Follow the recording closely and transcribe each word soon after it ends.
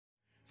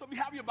So if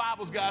you have your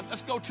Bibles, guys,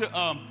 let's go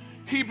to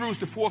Hebrews,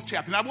 the 4th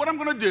chapter. Now, what I'm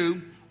going to do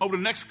over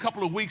the next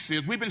couple of weeks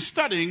is we've been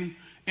studying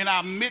in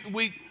our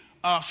midweek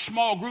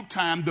small group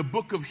time the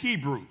book of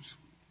Hebrews,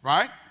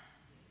 right?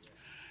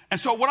 And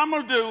so what I'm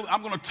going to do,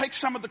 I'm going to take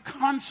some of the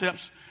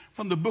concepts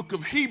from the book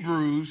of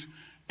Hebrews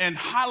and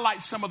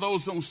highlight some of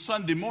those on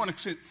Sunday morning.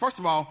 First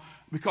of all,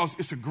 because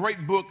it's a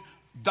great book,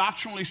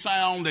 doctrinally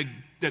sound,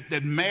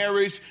 that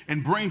marries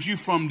and brings you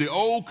from the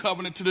Old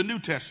Covenant to the New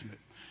Testament.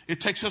 It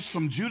takes us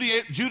from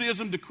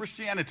Judaism to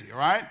Christianity, all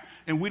right?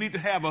 And we need to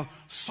have a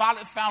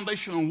solid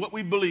foundation on what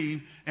we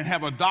believe and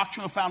have a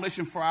doctrinal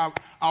foundation for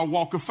our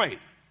walk of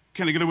faith.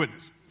 Can I get a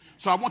witness?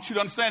 So I want you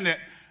to understand that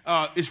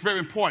it's very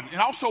important.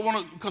 And I also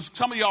want to, because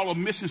some of y'all are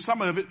missing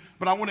some of it,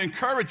 but I want to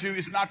encourage you,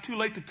 it's not too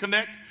late to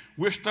connect.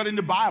 We're studying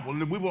the Bible,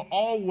 and we will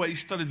always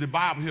study the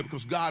Bible here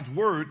because God's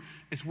word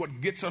is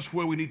what gets us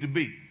where we need to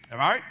be, all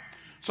right?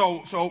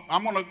 So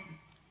I'm going to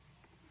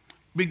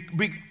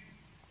be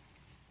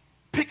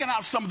picking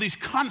out some of these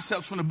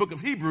concepts from the book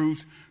of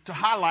Hebrews to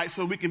highlight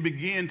so we can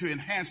begin to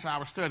enhance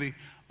our study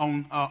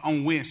on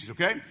Wednesdays,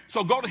 okay?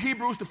 So go to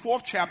Hebrews, the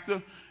 4th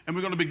chapter, and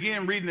we're going to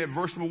begin reading at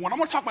verse number 1. I'm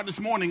going to talk about this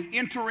morning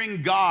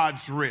entering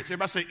God's rest.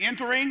 Everybody say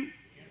entering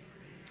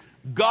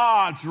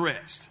God's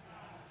rest.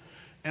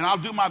 And I'll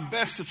do my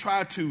best to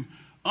try to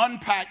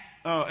unpack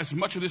as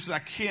much of this as I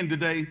can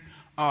today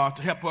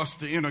to help us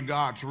to enter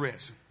God's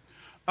rest.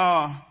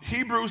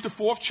 Hebrews, the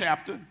 4th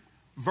chapter,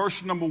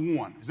 verse number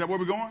 1. Is that where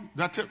we're going?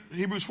 That's it?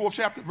 Hebrews 4th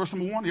chapter, verse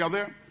number 1. Y'all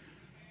there?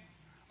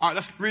 All right,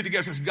 let's read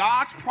together. It says,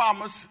 God's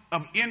promise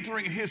of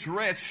entering his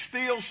rest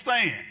still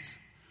stands.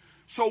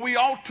 So we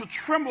ought to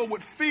tremble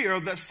with fear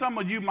that some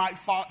of you might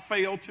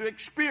fail to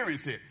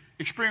experience it.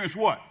 Experience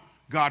what?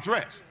 God's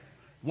rest.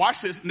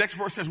 Watch this. Next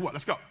verse says what?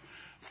 Let's go.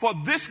 For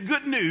this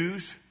good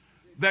news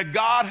that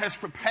God has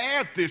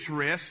prepared this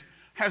rest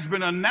has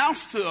been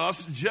announced to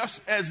us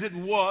just as it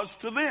was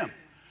to them.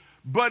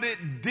 But it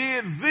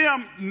did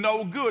them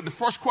no good. The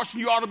first question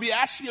you ought to be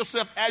asking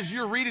yourself as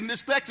you're reading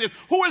this text is,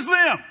 who is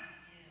them?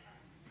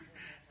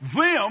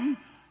 Them,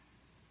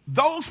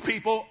 those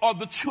people are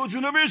the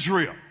children of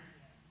Israel.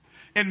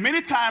 And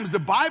many times the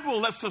Bible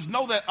lets us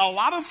know that a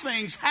lot of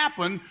things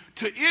happened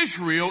to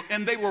Israel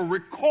and they were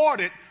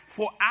recorded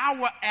for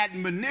our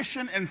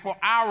admonition and for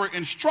our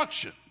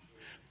instruction.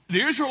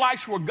 The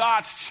Israelites were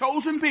God's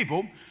chosen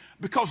people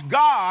because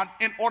God,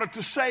 in order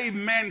to save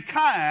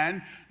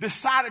mankind,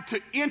 decided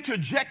to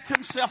interject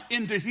himself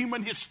into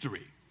human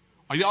history.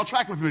 Are y'all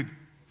tracking with me?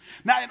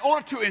 Now, in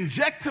order to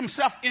inject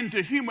himself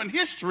into human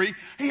history,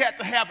 he had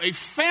to have a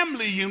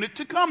family unit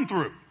to come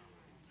through.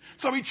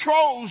 So he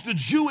chose the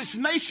Jewish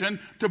nation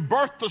to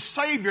birth the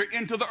Savior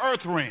into the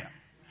earth realm.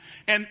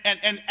 And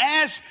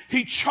as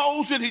he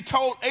chose it, he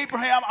told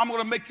Abraham, I'm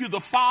going to make you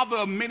the father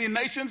of many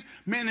nations,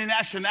 many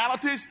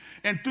nationalities.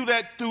 And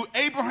through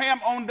Abraham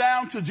on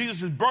down to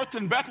Jesus' birth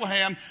in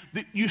Bethlehem,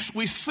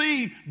 we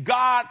see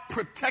God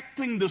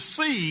protecting the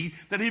seed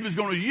that he was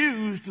going to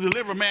use to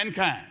deliver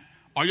mankind.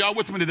 Are y'all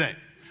with me today?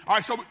 All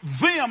right, so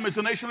them is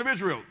the nation of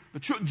Israel, the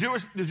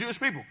Jewish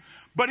people.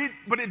 But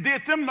it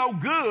did them no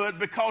good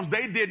because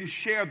they didn't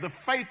share the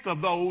faith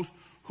of those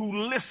who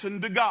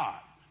listened to God.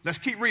 Let's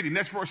keep reading.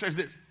 Next verse says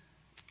this.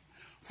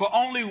 For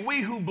only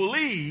we who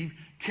believe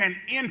can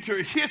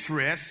enter his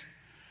rest.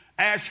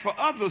 As for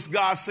others,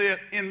 God said,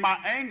 in my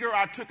anger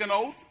I took an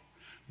oath.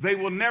 They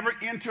will never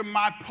enter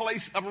my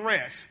place of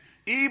rest,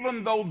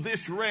 even though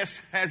this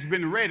rest has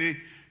been ready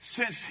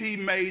since he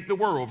made the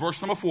world.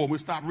 Verse number 4, we'll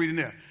stop reading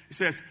there. It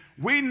says,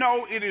 we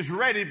know it is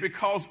ready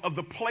because of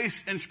the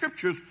place in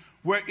scriptures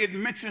where it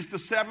mentions the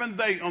seventh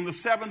day. On the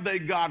seventh day,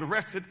 God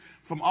rested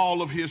from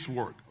all of his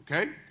work.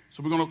 Okay?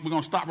 So we're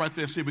gonna stop right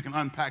there and see if we can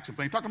unpack some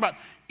things. Talking about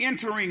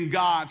entering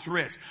God's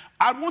rest.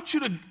 I want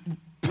you to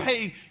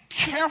pay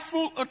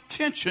careful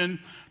attention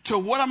to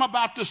what I'm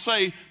about to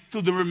say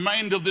through the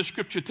remainder of this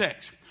scripture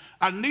text.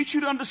 I need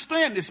you to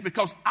understand this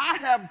because I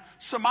have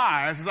some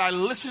eyes as I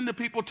listen to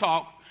people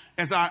talk,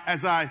 as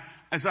I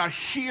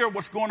hear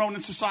what's going on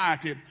in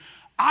society.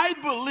 I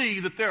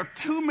believe that there are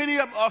too many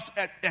of us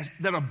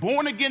that are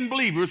born-again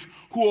believers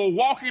who are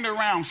walking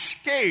around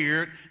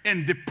scared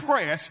and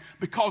depressed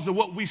because of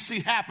what we see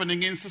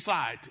happening in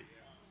society.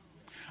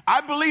 I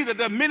believe that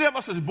there are many of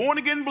us as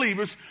born-again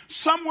believers,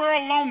 somewhere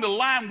along the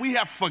line we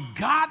have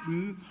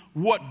forgotten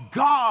what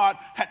God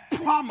had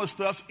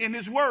promised us in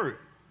his word.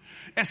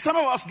 And some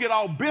of us get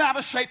all bent out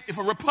of shape if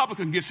a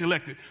Republican gets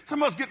elected.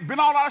 Some of us get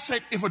bent all out of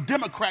shape if a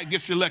Democrat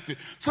gets elected.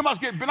 Some of us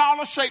get bent all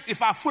out of shape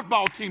if our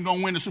football team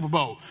don't win the Super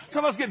Bowl.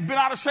 Some of us get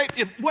bent out of shape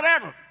if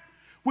whatever.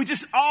 We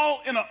just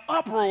all in an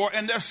uproar,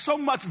 and there's so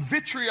much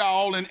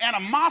vitriol and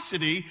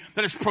animosity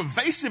that is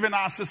pervasive in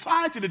our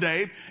society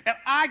today. And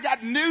I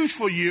got news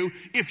for you.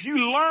 If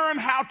you learn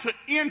how to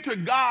enter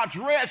God's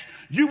rest,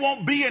 you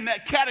won't be in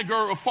that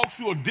category of folks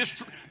who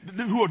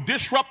are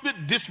disrupted,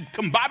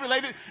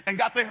 discombobulated, and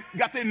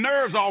got their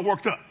nerves all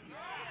worked up.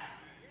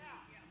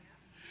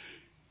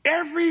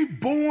 Every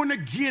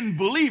born-again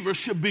believer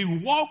should be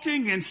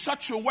walking in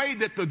such a way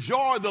that the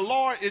joy of the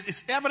Lord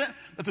is evident,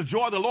 that the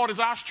joy of the Lord is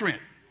our strength.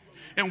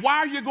 And why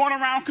are you going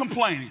around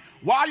complaining?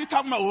 Why are you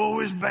talking about, oh,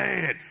 it's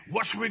bad?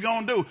 What's we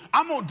going to do?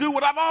 I'm going to do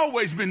what I've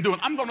always been doing.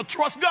 I'm going to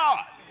trust God.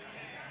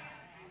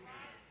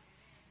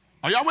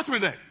 Are y'all with me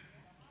today?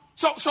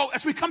 So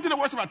as we come to the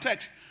words of our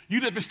text, you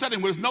that have been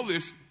studying with us know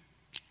this.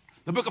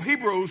 The book of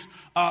Hebrews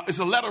is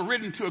a letter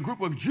written to a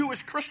group of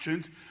Jewish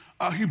Christians,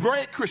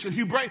 Hebraic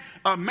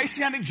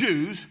Messianic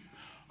Jews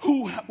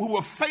who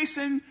were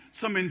facing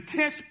some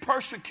intense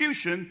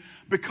persecution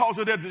because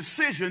of their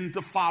decision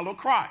to follow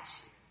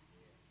Christ.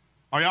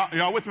 Are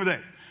y'all with me today?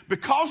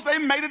 Because they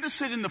made a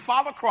decision to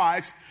follow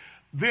Christ,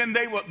 then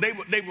they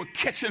were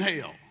catching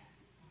hell.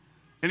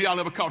 Any of y'all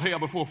ever caught hell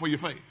before for your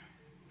faith?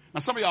 Now,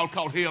 some of y'all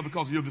caught hell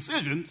because of your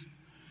decisions,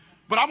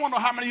 but I want to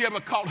know how many of you ever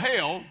caught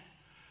hell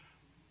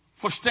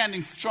for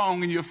standing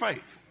strong in your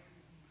faith.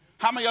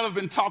 How many of you ever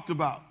been talked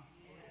about?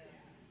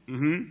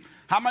 Mm-hmm.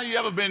 How many of you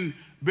ever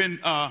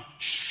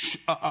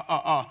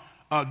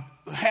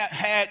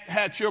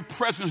had your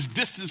presence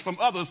distanced from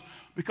others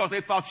because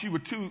they thought you were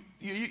too,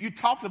 you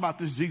talked about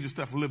this Jesus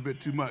stuff a little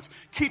bit too much.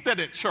 Keep that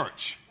at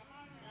church.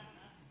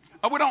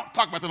 We don't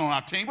talk about that on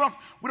our team.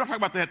 We don't talk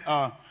about that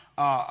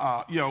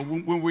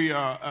when we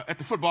at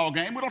the football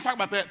game. We don't talk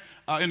about that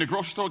in the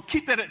grocery store.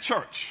 Keep that at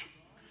church.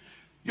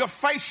 Your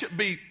faith should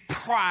be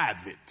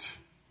private.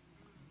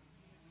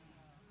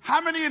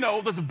 How many of you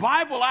know that the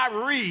Bible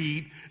I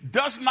read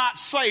does not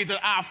say that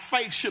our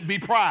faith should be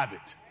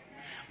private?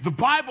 The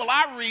Bible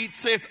I read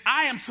says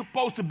I am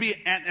supposed to be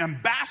an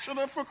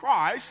ambassador for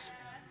Christ.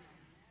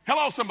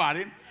 Hello,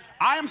 somebody.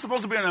 I am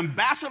supposed to be an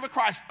ambassador for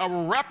Christ, a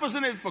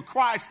representative for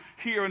Christ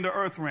here in the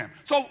earth realm.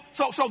 So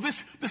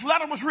this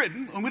letter was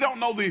written, and we don't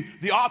know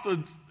the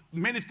author.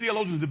 Many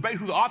theologians debate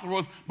who the author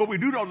was, but we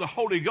do know the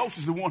Holy Ghost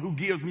is the one who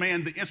gives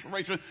man the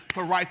inspiration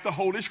to write the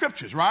Holy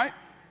Scriptures, right?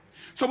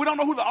 So we don't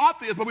know who the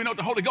author is, but we know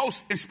the Holy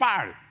Ghost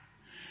inspired it.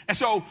 And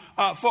so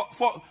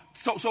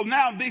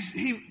now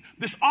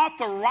this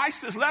author writes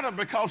this letter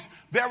because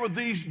there were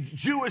these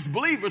Jewish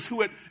believers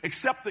who had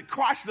accepted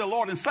Christ as their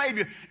Lord and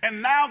Savior,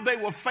 and now they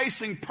were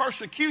facing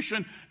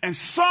persecution. And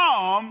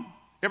some,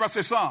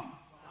 everybody say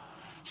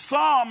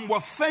some were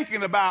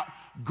thinking about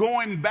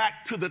going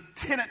back to the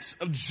tenets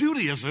of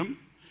Judaism,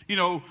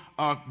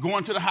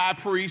 going to the high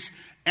priest,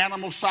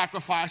 animal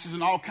sacrifices,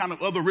 and all kind of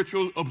other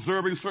rituals,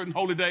 observing certain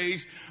holy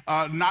days,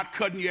 not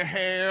cutting your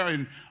hair,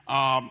 and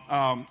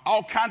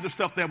all kinds of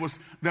stuff that was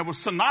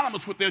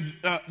synonymous with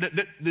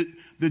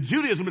the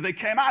Judaism that they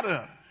came out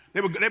of.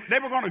 They were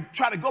going to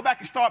try to go back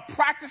and start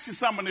practicing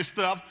some of this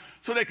stuff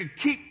so they could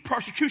keep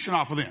persecution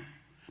off of them.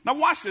 Now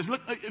watch this.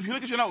 Look, if you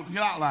look at your notes,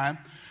 your outline.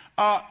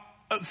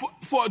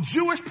 For a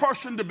Jewish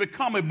person to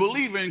become a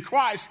believer in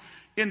Christ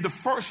in the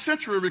first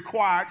century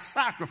required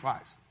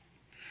sacrifice.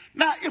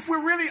 Now, if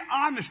we're really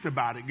honest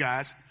about it,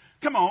 guys,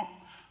 come on.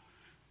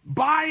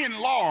 By and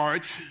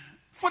large,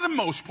 for the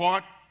most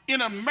part,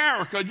 in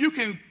America, you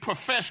can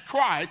profess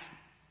Christ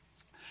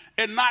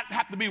and not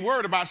have to be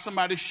worried about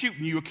somebody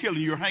shooting you or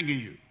killing you or hanging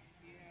you.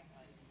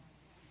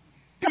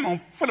 Come on,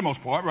 for the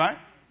most part, right?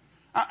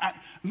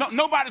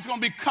 Nobody's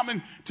going to be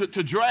coming to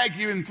drag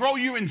you and throw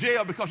you in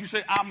jail because you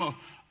say,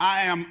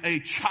 I am a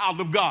child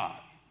of God.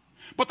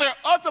 But there are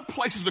other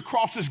places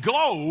across this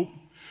globe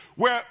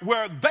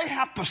where they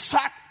have to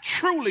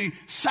truly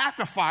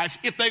sacrifice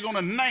if they're going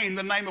to name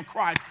the name of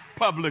Christ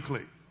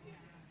publicly.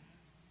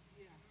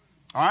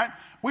 All right?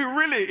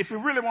 If we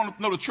really want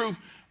to know the truth,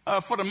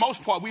 for the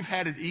most part, we've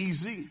had it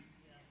easy.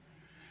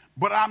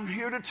 But I'm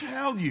here to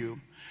tell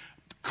you,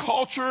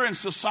 culture and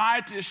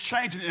society is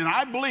changing, and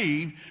I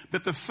believe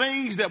that the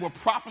things that were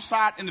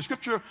prophesied in the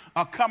scripture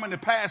are coming to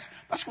pass.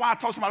 That's why I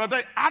told somebody the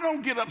other day, I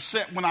don't get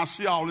upset when I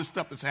see all this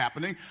stuff that's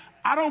happening.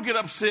 I don't get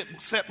upset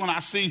when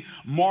I see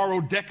moral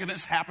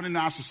decadence happening in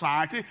our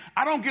society.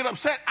 I don't get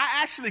upset.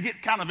 I actually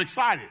get kind of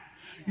excited.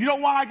 You know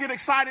why I get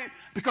excited?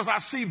 Because I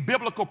see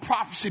biblical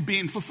prophecy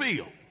being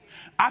fulfilled.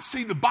 I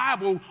see the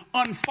Bible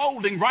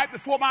unfolding right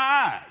before my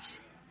eyes.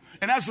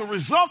 And as a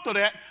result of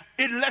that,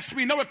 it lets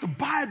me know that the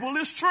Bible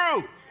is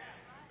true.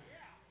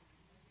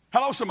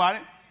 Hello, somebody.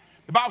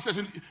 The Bible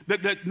says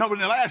that in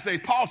the last days,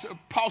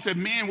 Paul said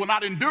men will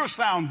not endure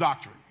sound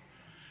doctrine.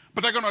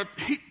 But they're going to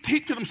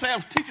teach to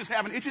themselves, teachers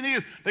having itching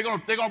ears. They're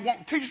going to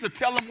want teachers to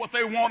tell them what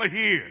they want to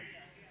hear.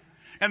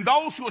 And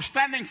those who are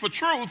standing for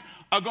truth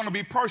are going to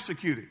be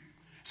persecuted.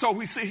 So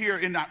we see here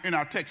in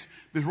our text,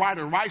 this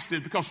writer writes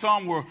this because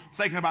some were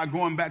thinking about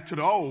going back to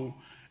the old,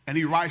 and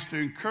he writes to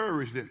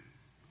encourage them.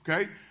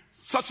 Okay?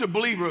 Such a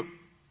believer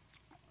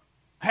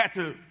had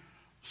to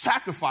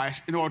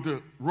sacrifice in order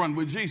to run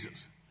with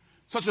Jesus.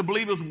 Such a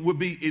believer would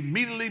be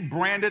immediately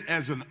branded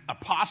as an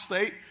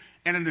apostate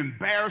and an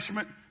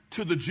embarrassment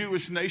to the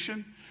Jewish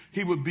nation.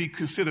 He would be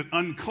considered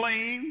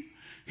unclean.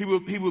 He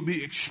would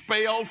be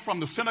expelled from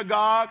the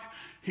synagogue.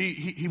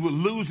 He would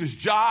lose his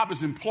job,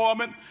 his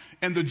employment,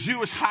 and the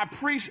Jewish high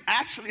priest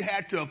actually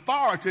had the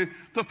authority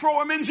to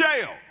throw him in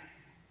jail.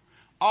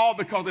 All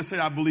because they said,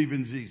 I believe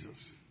in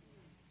Jesus.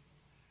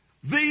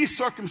 These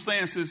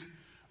circumstances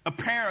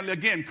apparently,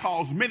 again,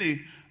 caused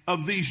many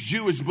of these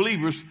Jewish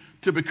believers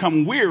to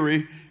become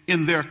weary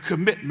in their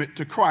commitment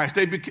to Christ.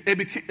 They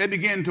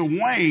began to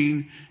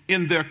wane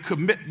in their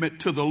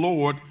commitment to the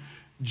Lord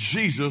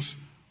Jesus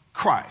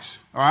Christ.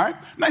 All right?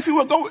 Now, if you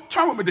will,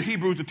 turn with me to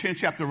Hebrews, the 10th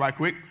chapter right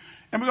quick.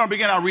 And we're going to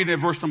begin our reading at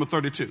verse number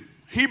 32.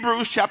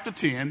 Hebrews chapter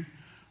 10,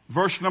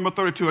 verse number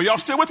 32. Are y'all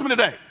still with me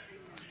today?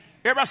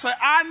 Everybody say,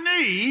 I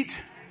need.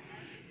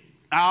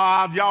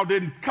 Y'all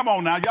didn't. Come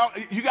on now.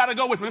 You got to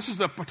go with me. This is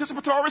the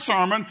participatory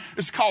sermon.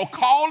 It's called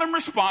call and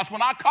response.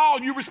 When I call,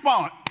 you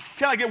respond.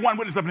 Can I get one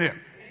witness up in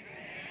here?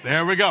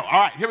 There we go. All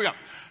right, here we go.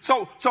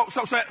 So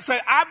say,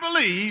 I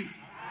believe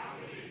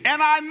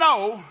and I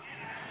know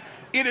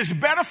it is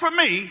better for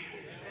me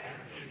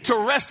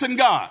to rest in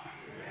God.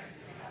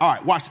 All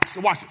right, watch this.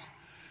 Watch this.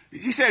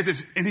 He says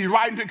this, and he's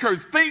writing to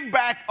encourage. Think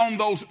back on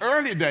those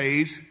early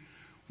days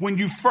when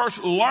you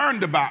first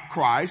learned about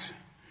Christ.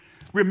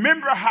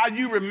 Remember how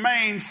you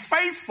remained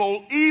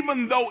faithful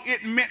even though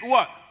it meant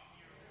what?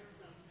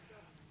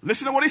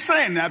 Listen to what he's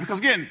saying now, because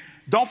again,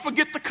 don't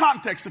forget the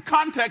context. The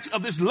context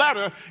of this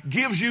letter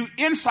gives you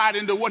insight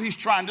into what he's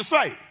trying to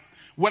say.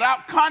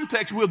 Without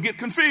context, we'll get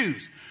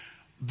confused.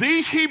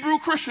 These Hebrew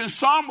Christians,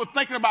 some were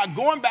thinking about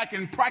going back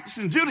and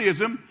practicing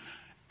Judaism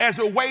as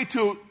a way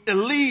to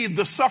alleviate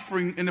the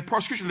suffering and the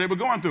persecution they were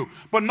going through.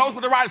 But notice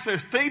what the writer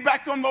says. Think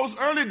back on those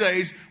early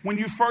days when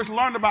you first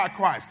learned about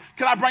Christ.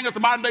 Can I bring up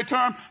the modern day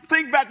term?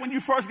 Think back when you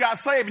first got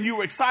saved and you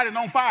were excited and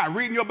on fire,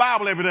 reading your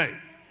Bible every day.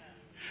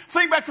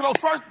 Think back to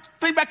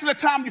the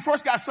time you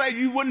first got saved,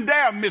 you wouldn't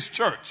dare miss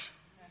church.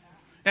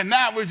 And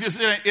now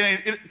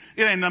it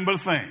ain't nothing but a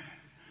thing.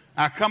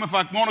 I come if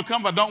I want to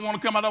come. If I don't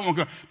want to come, I don't want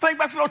to come. Think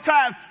back to those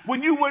times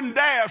when you wouldn't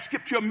dare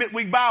skip your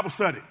midweek Bible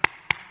study.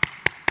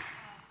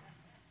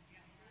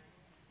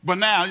 But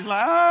now he's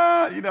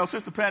like,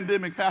 since the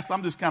pandemic passed,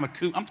 I'm just kind of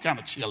cool. I'm kind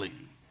of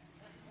chilling.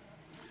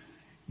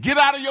 Get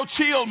out of your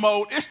chill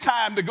mode. It's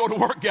time to go to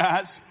work,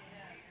 guys.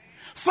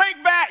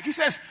 Think back. He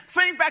says,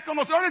 think back on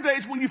those early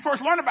days when you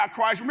first learned about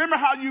Christ. Remember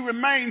how you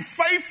remained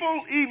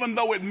faithful even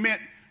though it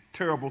meant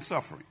terrible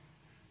suffering.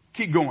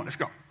 Keep going. Let's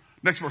go.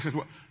 Next verse says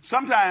what?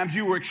 Sometimes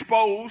you were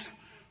exposed.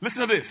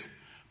 Listen to this.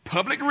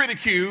 Public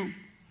ridicule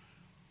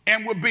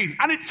and were beaten.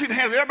 I need to see the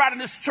hands of everybody in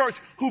this church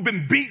who've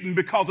been beaten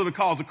because of the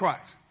cause of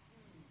Christ.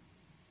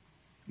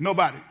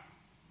 Nobody.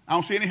 I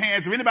don't see any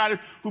hands of anybody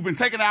who's been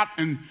taken out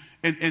and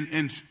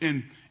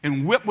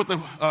whipped with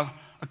a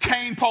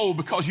cane pole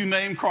because you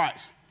named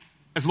Christ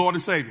as Lord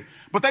and Savior.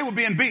 But they were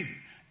being beaten.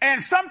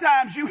 And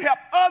sometimes you help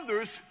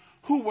others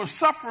who were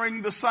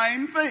suffering the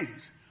same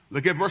things.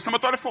 Look at verse number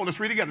 34. Let's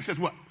read it together. It says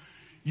what?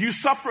 You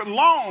suffered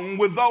long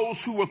with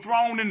those who were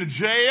thrown into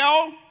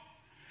jail.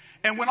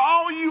 And when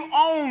all you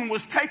owned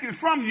was taken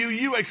from you,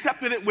 you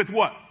accepted it with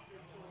what?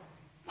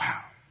 Wow.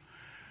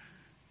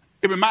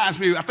 It reminds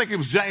me, I think it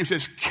was James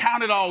says,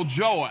 count it all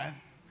joy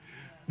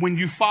when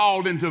you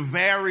fall into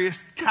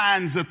various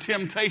kinds of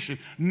temptation,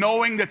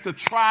 knowing that the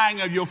trying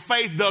of your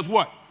faith does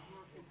what?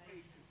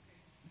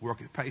 Work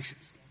with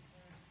patience.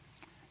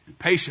 And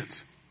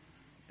patience,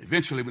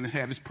 eventually when it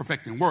has its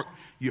perfecting work,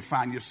 you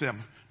find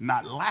yourself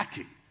not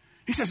lacking.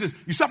 He says this,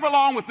 you suffer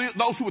along with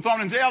those who were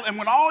thrown in jail, and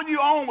when all you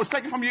owned was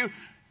taken from you,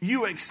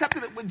 you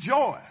accepted it with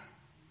joy.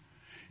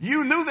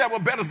 You knew there were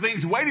better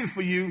things waiting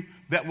for you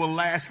that will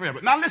last forever.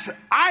 Now listen,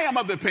 I am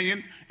of the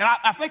opinion, and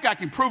I think I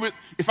can prove it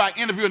if I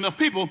interview enough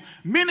people.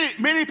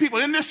 Many people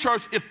in this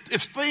church, if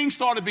things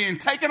started being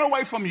taken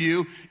away from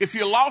you, if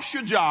you lost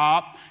your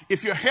job,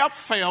 if your health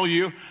failed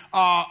you,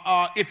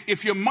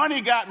 if your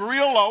money got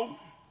real low.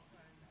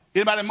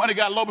 Anybody money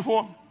got low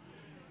before?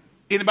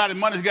 Anybody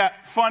money's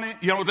got funny?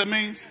 You know what that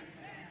means?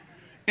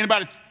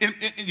 Anybody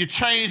your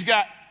change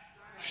got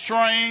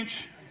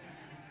strange?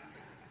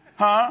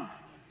 Huh?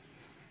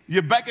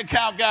 Your bank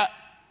account got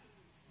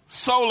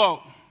so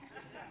low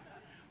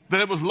that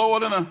it was lower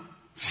than a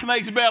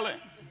snake's belly.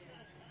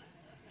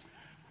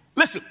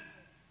 Listen,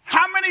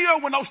 how many of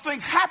you, when those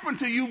things happen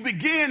to you,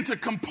 begin to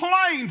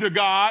complain to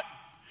God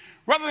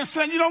rather than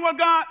saying, you know what,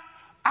 God,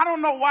 I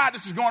don't know why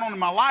this is going on in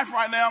my life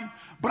right now,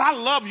 but I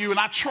love you and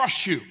I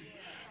trust you.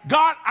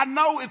 God, I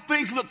know if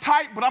things look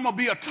tight, but I'm going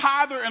to be a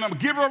tither and I'm a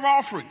giver of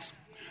offerings.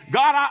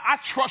 God, I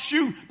trust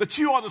you that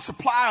you are the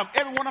supply of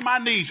every one of my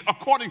needs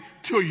according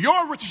to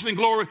your riches and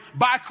glory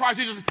by Christ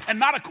Jesus and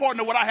not according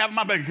to what I have in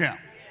my bank account.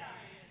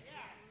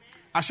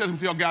 I share this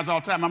with y'all guys all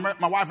the time.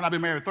 My wife and I have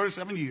been married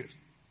 37 years.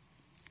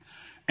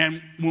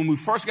 And when I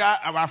first got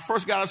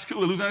out of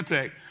school at Louisiana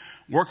Tech,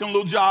 working a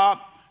little job,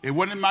 it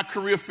wasn't in my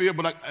career field,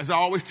 but as I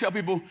always tell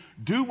people,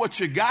 do what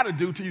you got to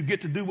do till you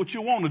get to do what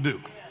you want to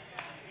do.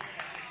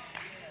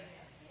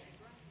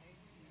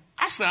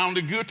 I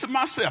sounded good to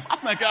myself. I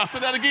think I'll say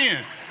that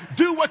again.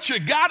 Do what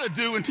you got to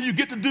do until you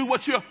get to do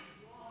what you want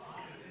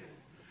to do.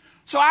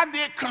 So I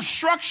did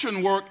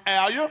construction work,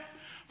 Alia,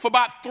 for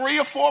about 3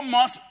 or 4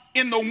 months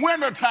in the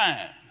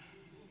wintertime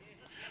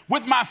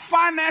with my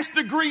finance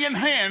degree in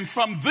hand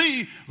from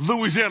the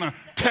Louisiana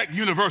Tech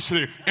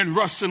University in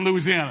Ruston,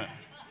 Louisiana.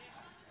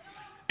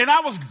 And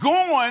I was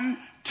going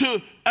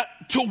to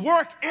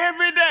work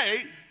every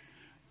day.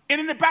 And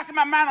in the back of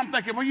my mind, I'm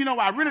thinking, well,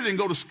 I really didn't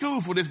go to school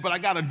for this, but I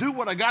got to do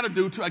what I got to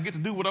do till I get to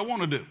do what I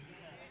want to do.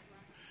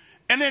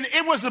 And then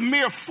it was a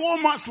mere 4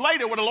 months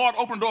later where the Lord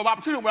opened the door of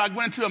opportunity where I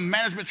went into a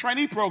management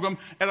trainee program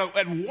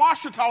at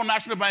Washington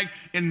National Bank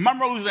in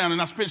Monroe, Louisiana.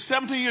 And I spent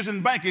 17 years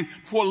in banking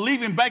before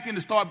leaving banking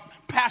to start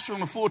pastoring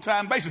on a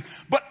full-time basis.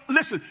 But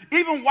listen,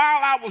 even while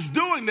I was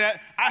doing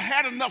that, I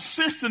had enough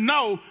sense to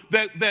know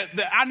that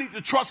I need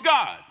to trust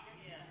God.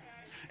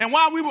 And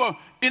while we were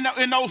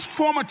in those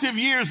formative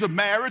years of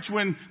marriage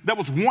when there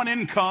was one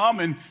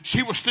income and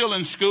she was still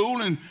in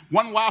school, and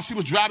one while she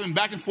was driving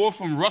back and forth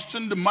from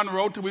Ruston to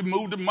Monroe till we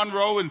moved to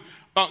Monroe, and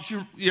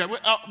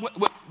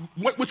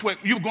which way?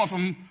 You were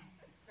going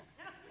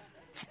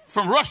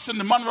from Ruston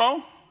to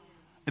Monroe,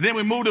 and then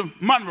we moved to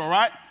Monroe,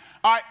 right?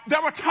 All right.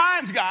 There were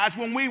times, guys,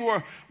 when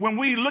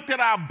we looked at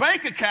our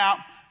bank account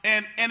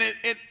and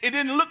it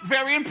didn't look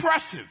very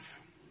impressive,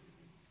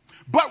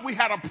 but we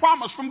had a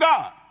promise from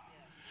God.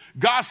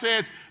 God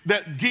says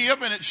that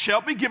give and it shall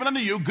be given unto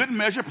you, good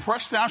measure,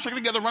 pressed down, shaken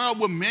together, run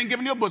over with men,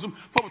 given your bosom.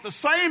 For with the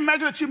same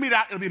measure that you mete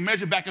out, it'll be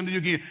measured back unto you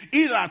again.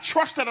 Either I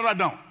trust that or I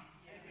don't.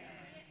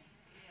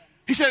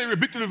 He said, he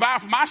rebuked the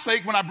devourer for my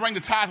sake when I bring the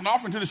tithes and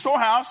offering to the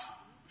storehouse.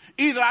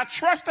 Either I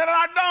trust that or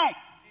I don't.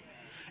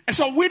 And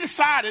so we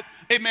decided,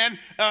 amen,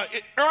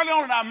 early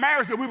on in our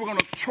marriage that we were going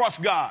to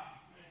trust God.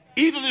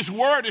 Either this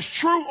word is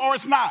true or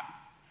it's not.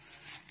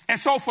 And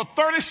so for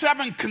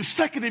 37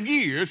 consecutive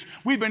years,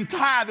 we've been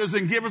tithers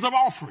and givers of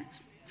offerings.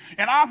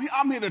 And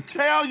I'm here to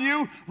tell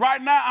you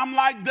right now, I'm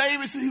like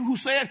David who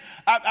said,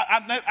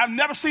 I've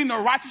never seen the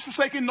righteous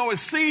forsaken, nor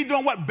his seed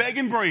doing what?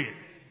 Begging bread.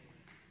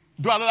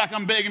 Do I look like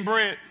I'm begging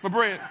bread for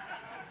bread?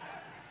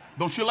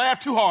 Don't you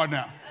laugh too hard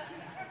now.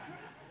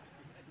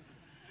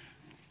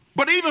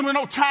 But even in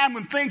no time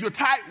when things were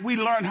tight, we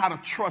learned how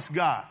to trust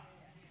God.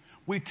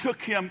 We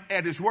took him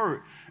at his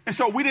word. And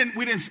so we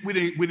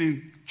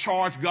didn't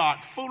charge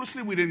God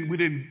foolishly. We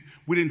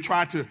didn't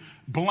try to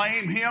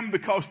blame him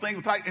because things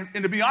were tight.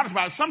 And to be honest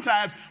about it,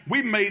 sometimes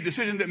we made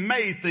decisions that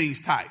made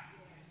things tight.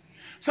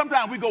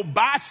 Sometimes we go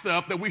buy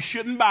stuff that we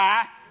shouldn't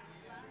buy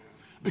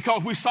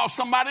because we saw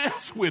somebody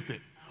else with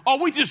it, or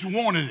we just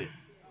wanted it.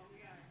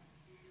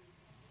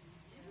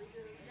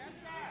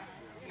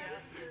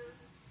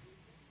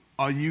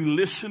 Are you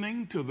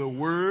listening to the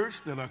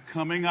words that are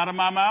coming out of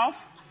my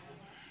mouth?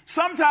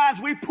 Sometimes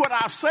we put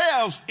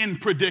ourselves in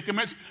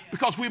predicaments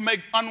because we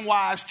make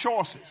unwise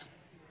choices.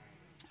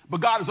 But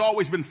God has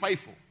always been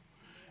faithful,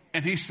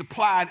 and he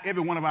supplied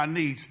every one of our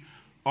needs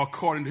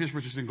according to his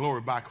riches and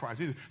glory by Christ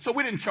Jesus. So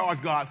we didn't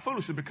charge God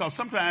foolishly because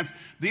sometimes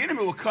the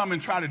enemy will come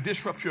and try to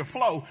disrupt your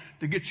flow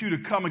to get you to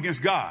come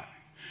against God.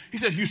 He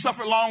says, you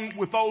suffered long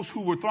with those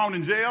who were thrown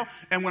in jail,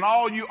 and when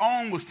all you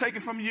owned was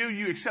taken from you,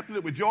 you accepted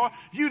it with joy.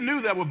 You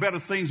knew there were better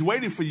things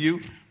waiting for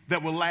you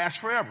that will last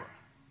forever.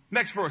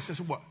 Next verse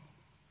says what?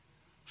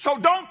 So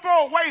don't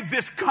throw away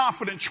this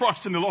confident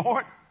trust in the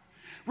Lord.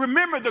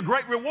 Remember the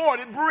great reward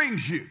it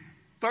brings you.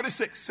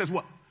 36 says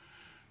what?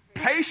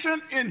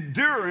 Patient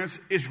endurance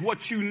is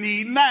what you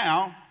need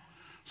now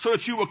so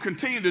that you will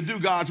continue to do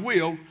God's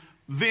will.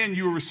 Then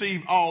you will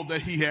receive all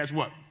that he has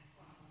what?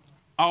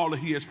 All that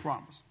he has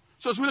promised.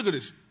 So as we look at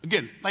this,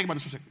 again, think about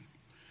this for a second.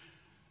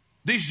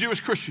 These Jewish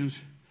Christians,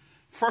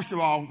 first of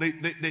all,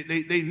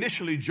 they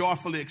initially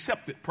joyfully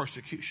accepted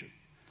persecution.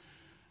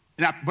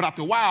 But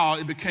after a while,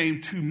 it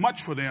became too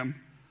much for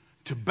them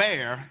to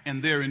bear,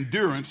 and their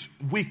endurance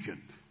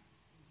weakened.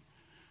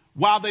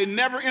 While they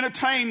never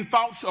entertained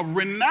thoughts of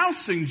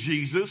renouncing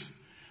Jesus,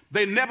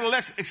 they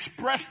nevertheless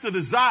expressed the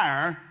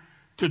desire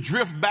to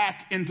drift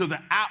back into the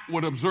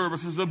outward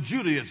observances of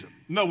Judaism.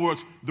 In other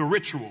words, the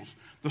rituals,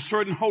 the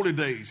certain holy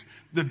days,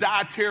 the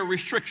dietary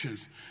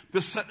restrictions,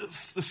 the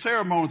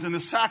ceremonies and the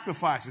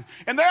sacrifices.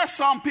 And there are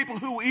some people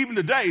who, even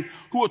today,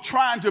 who are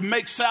trying to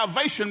make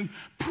salvation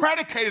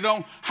predicated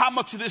on how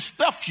much of this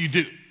stuff you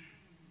do.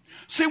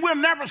 See, we're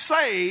never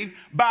saved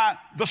by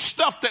the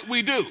stuff that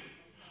we do,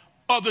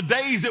 or the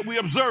days that we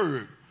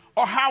observe,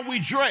 or how we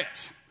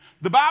dress.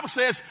 The Bible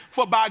says,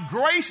 for by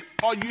grace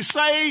are you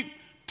saved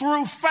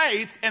through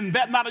faith, and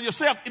that not of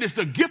yourself. It is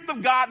the gift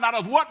of God, not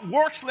of what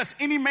works, lest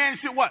any man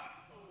should what?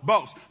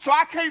 Boast. So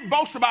I can't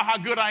boast about how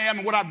good I am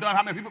and what I've done,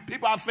 how many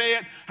people I've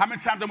fed, how many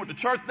times I went to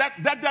church.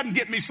 That doesn't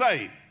get me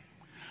saved.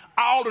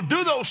 I ought to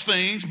do those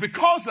things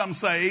because I'm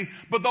saved,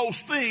 but those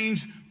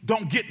things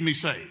don't get me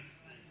saved.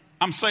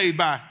 I'm saved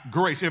by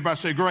grace. Everybody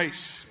say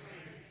grace.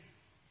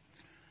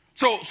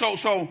 So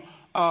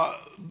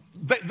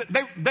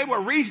they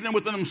were reasoning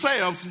within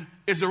themselves,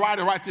 as the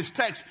writer writes this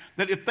text,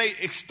 that if they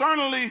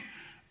externally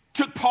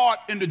took part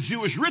in the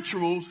Jewish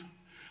rituals,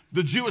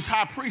 the Jewish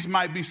high priest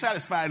might be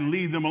satisfied and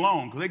leave them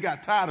alone because they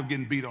got tired of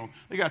getting beat on.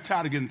 They got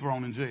tired of getting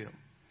thrown in jail.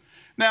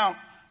 Now,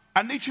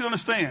 I need you to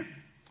understand,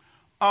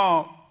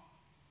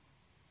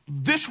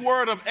 this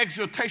word of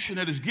exhortation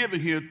that is given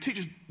here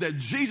teaches that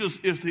Jesus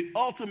is the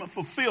ultimate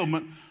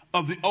fulfillment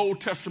of the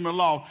Old Testament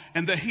law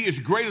and that he is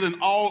greater than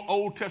all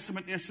Old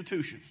Testament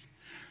institutions.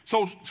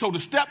 So to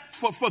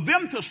for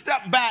them to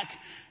step back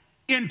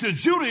into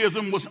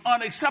Judaism was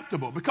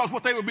unacceptable, because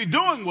what they would be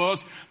doing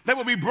was they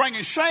would be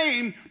bringing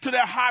shame to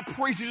their high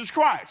priest, Jesus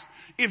Christ.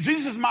 If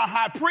Jesus is my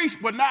high priest,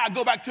 but now I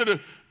go back to the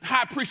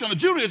high priest under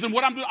Judaism,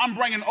 what I'm doing, I'm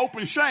bringing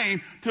open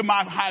shame to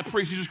my high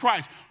priest, Jesus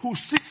Christ, who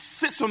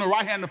sits on the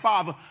right hand of the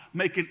Father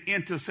making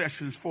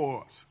intercessions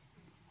for us.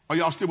 Are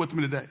y'all still with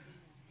me today?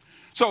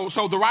 So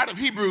the writer of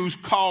Hebrews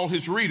called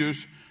his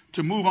readers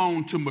to move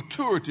on to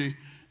maturity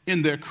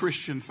in their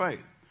Christian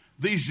faith.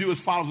 These Jewish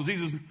followers of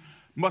Jesus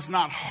must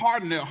not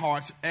harden their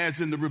hearts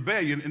as in the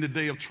rebellion in the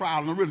day of trial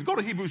and tribulation. Go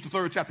to Hebrews, the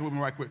 3rd chapter with me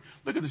right quick.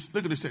 Look at this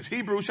text.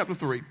 Hebrews chapter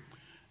 3,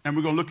 and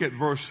we're going to look at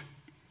verse,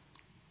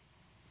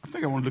 I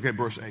think I want to look at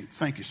verse 8.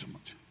 Thank you so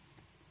much.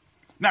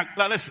 Now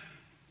listen.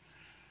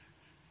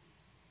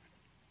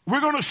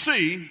 We're going to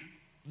see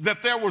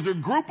that there was a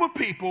group of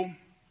people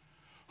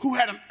who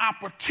had an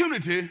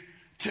opportunity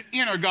to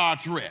enter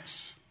God's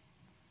rest.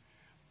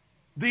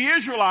 The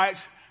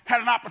Israelites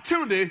had an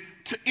opportunity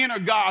to enter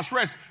God's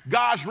rest.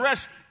 God's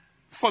rest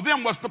for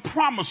them was the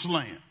promised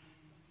land.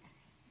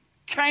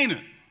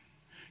 Canaan.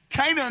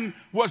 Canaan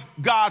was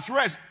God's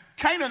rest.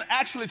 Canaan,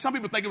 actually, some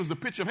people think it was the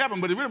picture of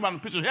heaven, but it really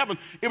wasn't the picture of heaven.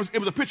 It was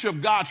a picture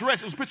of God's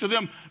rest. It was a picture of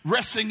them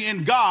resting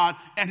in God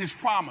and his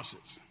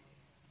promises.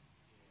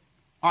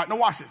 All right, now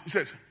watch it. It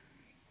says,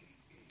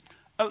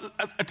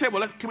 I tell you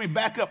what, can we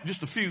back up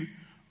just a few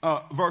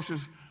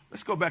verses?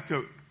 Let's go back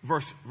to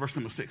verse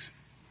number 6.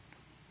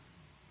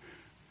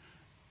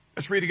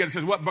 Let's read again. It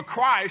says, what? But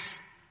Christ,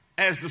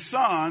 as the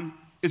Son,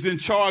 is in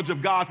charge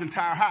of God's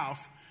entire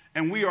house,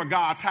 and we are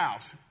God's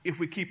house if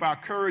we keep our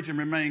courage and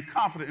remain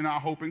confident in our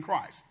hope in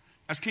Christ.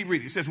 Let's keep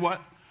reading. It says what?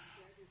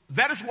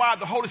 That is why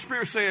the Holy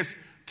Spirit says,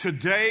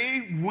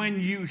 today when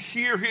you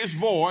hear his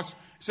voice, it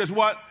says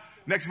what?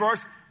 Next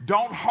verse,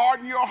 don't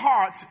harden your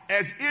hearts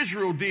as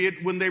Israel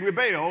did when they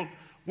rebelled,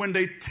 when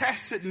they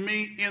tested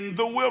me in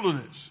the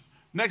wilderness.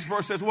 Next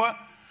verse says what?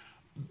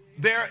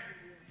 There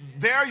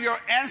your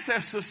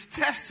ancestors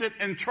tested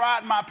and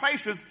tried my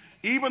patience,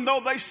 even though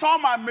they saw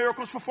my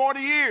miracles for 40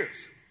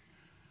 years.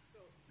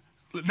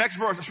 Next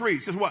verse, let's read.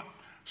 It says what?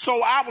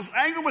 So I was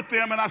angry with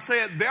them, and I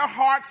said, their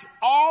hearts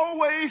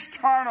always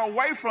turn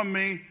away from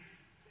me.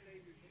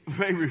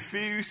 They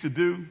refuse to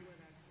do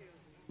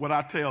what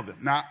I tell them.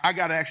 Now, I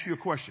got to ask you a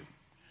question.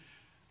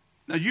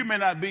 Now, you may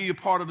not be a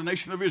part of the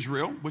nation of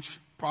Israel, which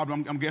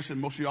probably I'm guessing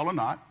most of y'all are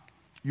not.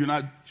 You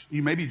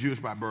may be Jewish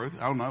by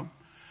birth. I don't know.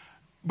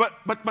 But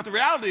the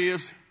reality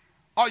is,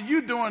 are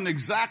you doing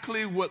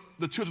exactly what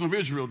the children of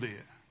Israel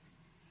did?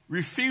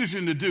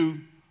 Refusing to do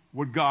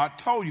what God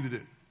told you to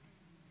do.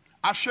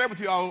 I've shared with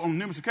you all on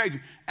numerous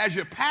occasions. As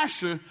your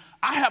pastor,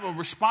 I have a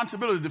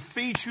responsibility to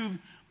feed you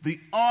the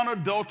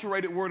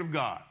unadulterated word of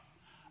God.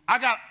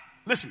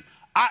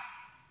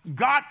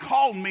 God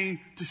called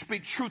me to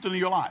speak truth into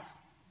your life.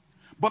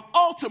 But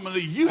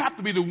ultimately, you have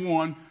to be the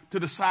one to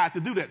decide to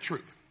do that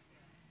truth.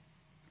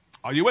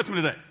 Are you with me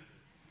today?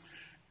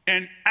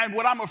 And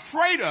what I'm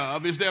afraid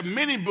of is there are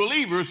many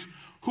believers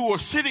who are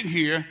sitting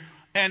here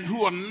and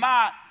who are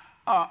not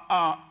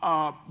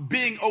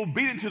being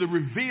obedient to the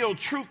revealed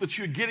truth that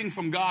you're getting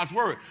from God's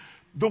word.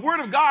 The word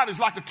of God is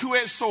like a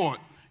two-edged sword.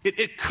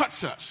 It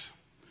cuts us.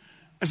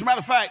 As a matter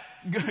of fact,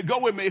 go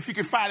with me if you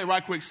can find it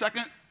right quick. 2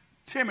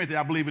 Timothy,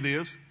 I believe it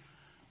is.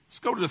 Let's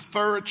go to the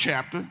 3rd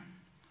chapter.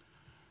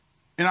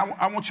 And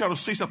I want y'all to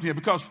see something here,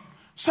 because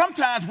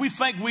sometimes we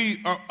think we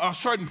are a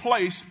certain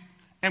place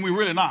and we're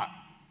really not.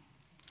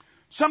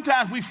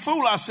 Sometimes we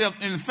fool ourselves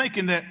into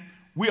thinking that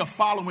we are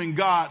following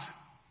God's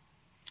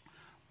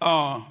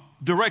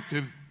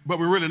directive, but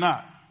we're really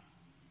not.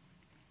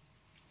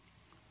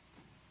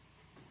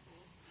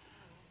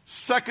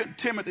 2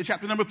 Timothy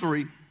chapter number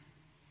 3,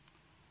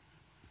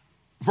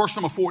 verse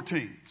number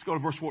 14. Let's go to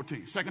verse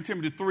 14. 2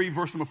 Timothy 3,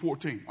 verse number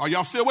 14. Are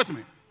y'all still with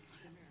me?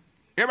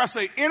 Everybody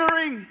say,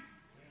 entering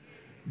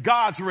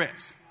God's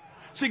rest.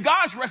 See,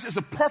 God's rest is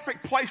a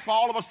perfect place for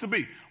all of us to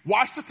be.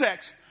 Watch the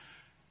text.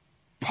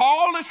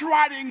 Paul is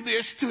writing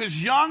this to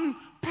his young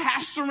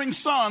pastoring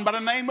son by the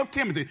name of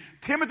Timothy.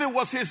 Timothy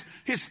was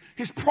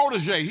his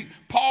protege.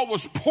 Paul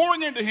was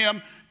pouring into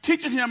him,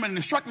 teaching him and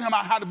instructing him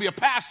on how to be a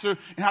pastor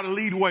and how to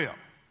lead well.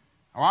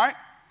 All right?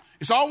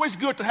 It's always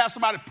good to have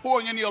somebody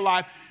pouring into your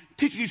life,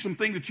 teaching you some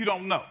things that you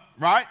don't know,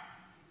 right?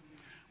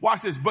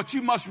 Watch this. But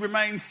you must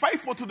remain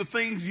faithful to the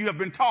things you have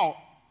been taught.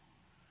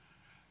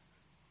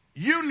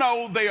 You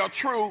know they are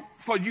true,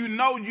 for you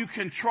know you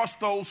can trust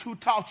those who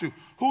taught you.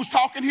 Who's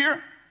talking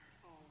here?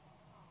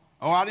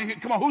 Oh, I didn't hear.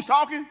 Come on, who's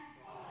talking?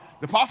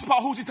 The Apostle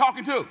Paul. Who's he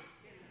talking to?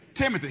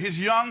 Timothy, his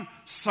young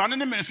son in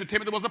the ministry.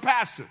 Timothy was a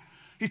pastor.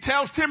 He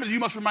tells Timothy, you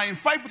must remain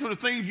faithful to the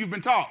things you've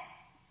been taught.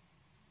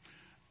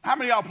 How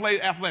many of y'all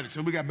played athletics?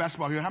 And we got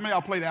basketball here. How many of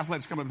y'all played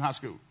athletics coming up in high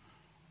school?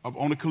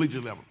 On the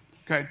collegiate level.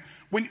 Okay?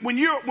 When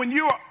you're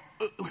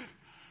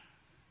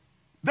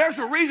there's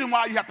a reason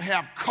why you have to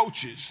have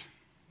coaches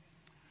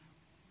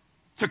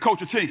to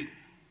coach a team.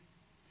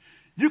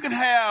 You can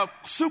have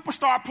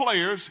superstar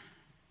players,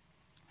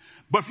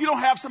 but if you don't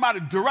have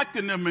somebody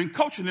directing them and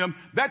coaching them,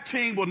 that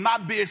team will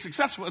not be as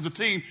successful as a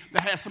team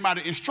that has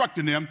somebody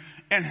instructing them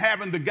and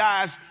having the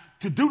guys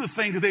to do the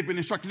things that they've been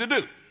instructed to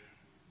do.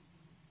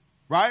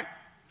 Right?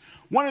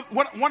 One of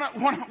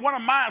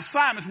my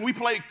assignments when we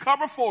played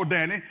cover 4,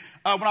 Danny,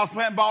 when I was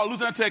playing ball at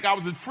Louisiana Tech, I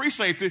was in free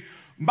safety.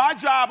 My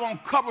job on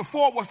cover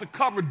 4 was to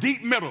cover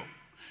deep middle.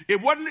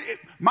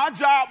 My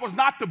job was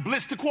not to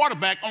blitz the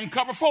quarterback on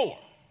cover 4.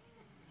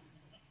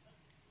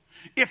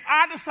 If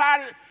I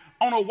decided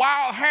on a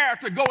wild hair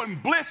to go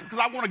and blitz because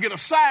I want to get a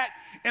sack,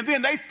 and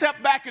then they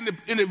step back and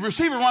the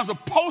receiver runs a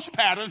post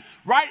pattern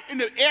right in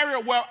the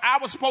area where I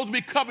was supposed to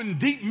be covering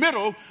deep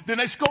middle, then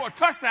they score a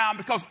touchdown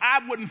because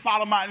I wouldn't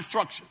follow my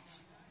instructions.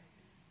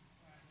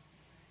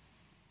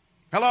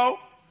 Hello?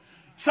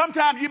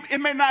 Sometimes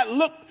it may not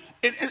look,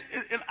 and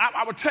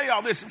I would tell you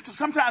all this,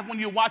 sometimes when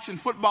you're watching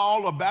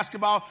football or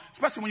basketball,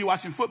 especially when you're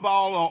watching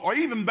football or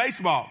even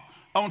baseball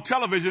on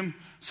television,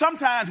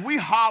 sometimes we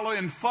holler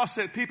and fuss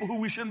at people who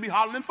we shouldn't be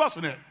hollering and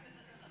fussing at.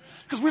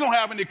 Because we don't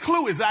have any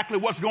clue exactly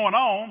what's going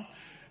on.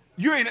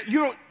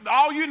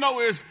 All you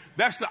know is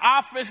that's the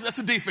offense, that's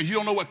the defense. You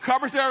don't know what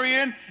coverage they're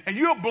in, and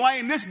you'll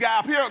blame this guy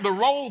up here, the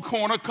roll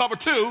corner, cover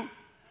 2,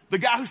 the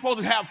guy who's supposed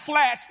to have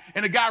flats,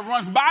 and the guy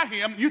runs by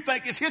him. You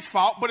think it's his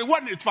fault, but it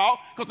wasn't his fault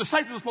because the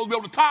safety was supposed to be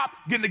over the top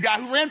getting the guy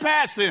who ran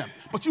past him.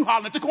 But you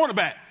hollering at the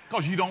cornerback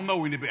because you don't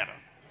know any better.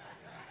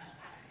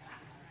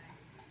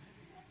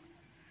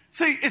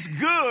 See, it's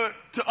good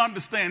to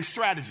understand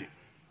strategy.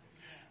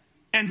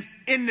 And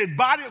in the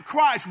body of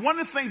Christ, one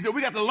of the things that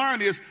we got to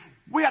learn is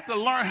we have to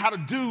learn how to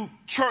do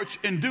church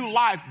and do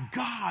life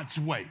God's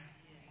way.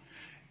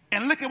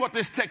 And look at what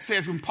this text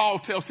says when Paul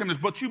tells Timothy,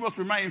 but you must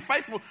remain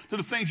faithful to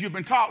the things you've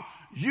been taught.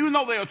 You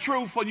know they are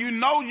true, for you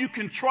know you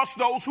can trust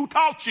those who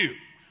taught you.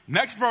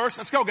 Next verse.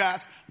 Let's go,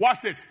 guys.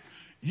 Watch this.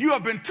 You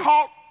have been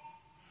taught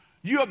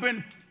the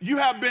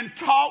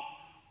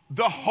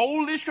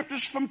Holy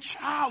Scriptures from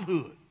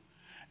childhood,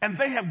 and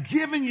they have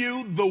given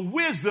you the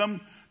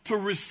wisdom to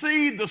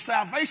receive the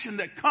salvation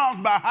that comes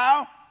by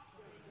how?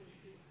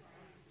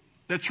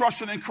 They're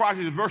trusting in Christ.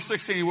 Verse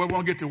 16, we're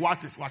going to get to.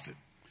 Watch this.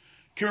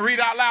 Can we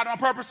read out loud on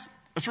purpose?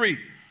 Let's read.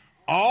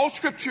 All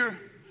Scripture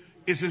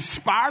is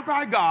inspired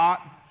by God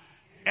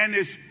and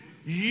is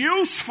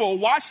useful,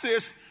 watch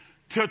this,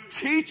 to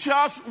teach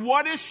us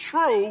what is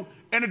true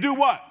and to do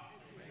what?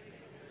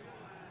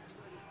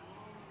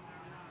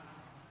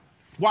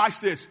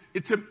 Watch this.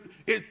 It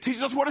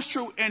teaches us what is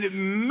true and it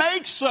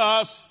makes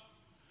us.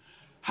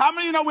 How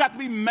many of you know we have to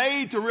be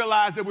made to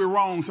realize that we're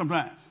wrong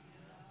sometimes?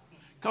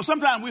 Because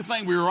sometimes we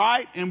think we're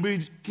right and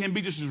we can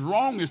be just as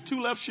wrong as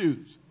 2 left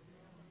shoes.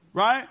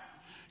 Right?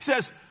 He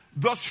says,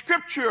 the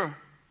Scripture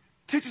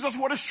teaches us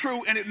what is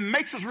true and it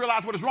makes us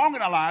realize what is wrong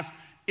in our lives.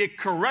 It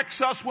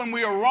corrects us when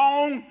we are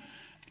wrong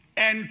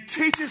and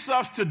teaches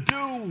us to do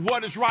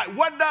what is right.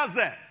 What does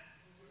that?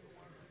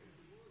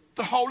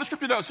 The Holy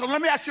Scripture does. So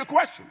let me ask you a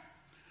question.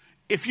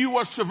 If you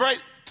were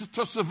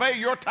to survey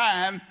your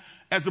time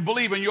as a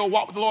believer in your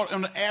walk with the Lord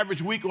in the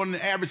average week or in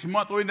the average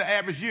month or in the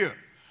average year,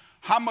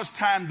 how much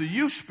time do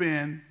you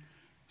spend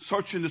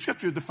searching the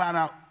Scripture to find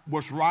out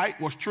what's right,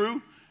 what's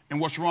true, and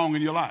what's wrong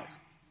in your life?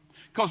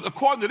 Because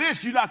according to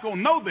this, you're not going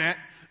to know that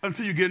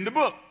until you get in the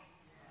book.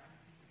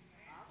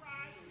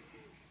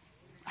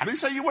 I didn't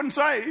say you wouldn't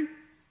saved.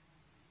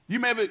 You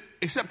may have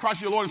accepted Christ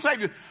as your Lord and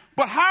Savior,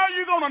 but how are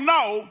you going to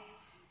know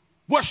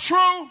what's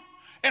true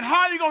and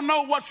how are you going to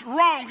know what's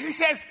wrong? He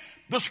says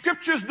the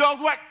Scriptures does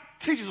what?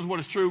 Teaches us what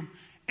is true,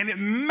 and it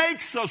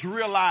makes us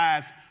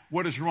realize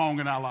what is wrong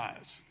in our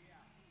lives.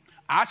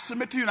 I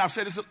submit to you, and I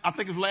said this, I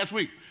think it was last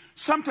week,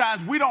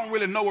 sometimes we don't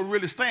really know where we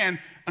really stand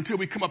until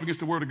we come up against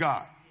the Word of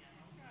God.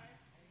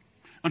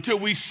 Until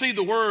we see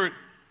the Word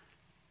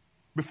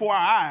before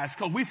our eyes,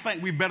 because we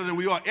think we're better than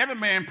we are. Every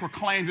man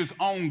proclaims his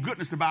own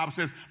goodness, the Bible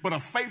says, but a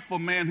faithful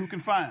man who can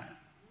find.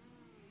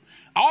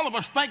 All of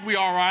us think we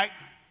are right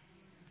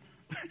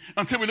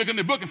until we look in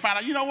the book and find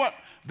out, you know what?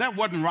 That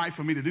wasn't right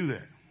for me to do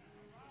that.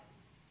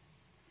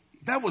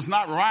 That was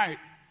not right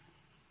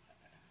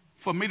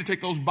for me to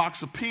take those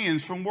box of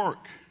pens from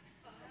work.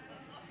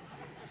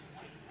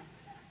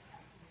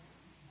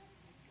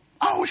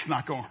 Oh, it's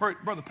not going to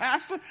hurt, Brother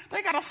Pastor.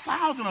 They got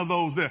 1,000 of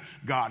those there.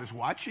 God is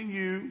watching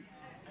you.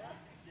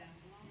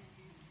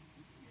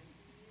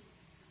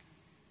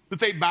 Did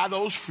they buy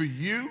those for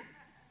you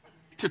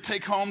to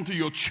take home to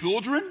your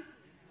children?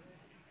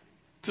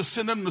 To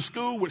send them to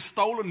school with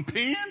stolen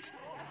pens?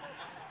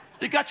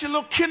 You got your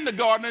little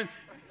kindergartner,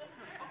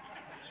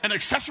 an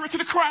accessory to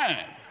the crime.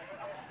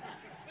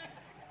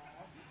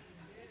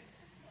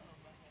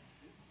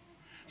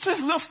 So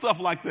it's little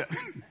stuff like that.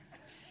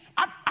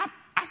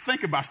 I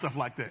think about stuff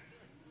like that.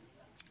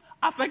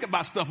 I think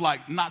about stuff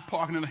like not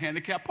parking in a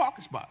handicapped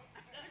parking spot.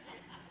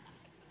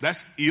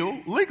 That's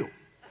illegal.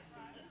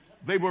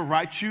 They will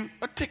write you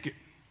a ticket.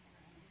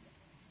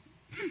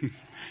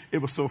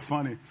 It was so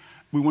funny.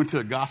 We went to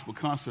a gospel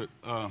concert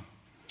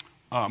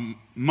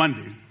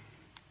Monday.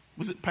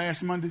 Was it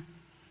past Monday?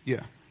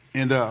 Yeah.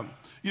 And,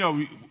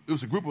 it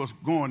was a group of us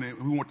going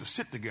and we wanted to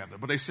sit together,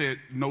 but they said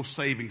no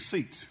saving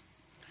seats.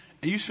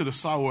 And you should have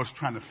saw us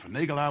trying to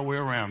finagle our way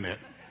around that.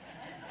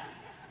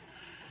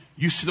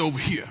 You sit over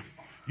here.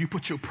 You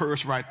put your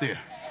purse right there.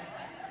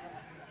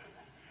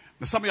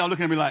 Now, some of y'all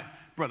looking at me like,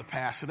 Brother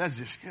Pastor, that's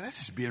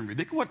just being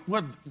ridiculous.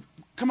 What?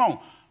 Come on.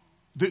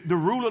 The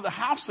rule of the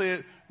house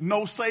said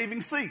no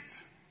saving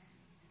seats.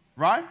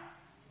 Right?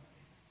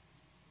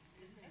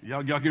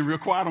 Y'all getting real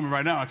quiet on me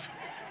right now, aren't you?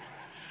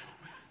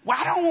 Well,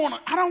 I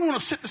don't want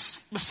to sit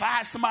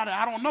beside somebody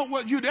I don't know.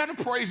 Well, you're there to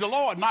praise the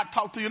Lord, not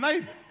talk to your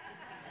neighbor.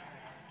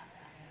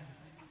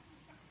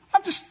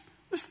 Just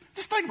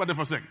think about that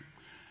for a second.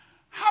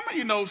 How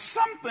many of you know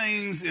some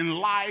things in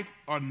life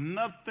are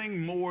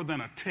nothing more than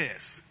a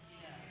test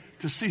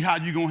to see how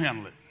you're going to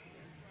handle it?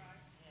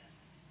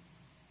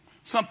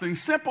 Something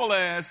simple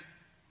as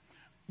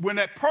when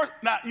that person,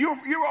 now you're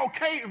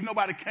okay if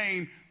nobody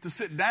came to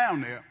sit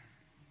down there,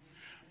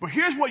 but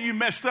here's where you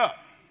messed up.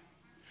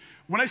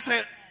 When they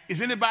said,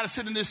 is anybody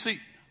sitting in this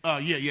seat?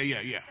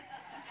 Yeah.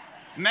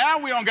 Now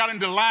we got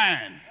into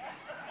line.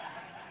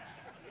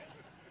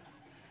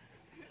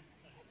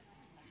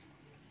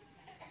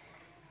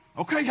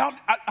 Okay, y'all,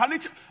 I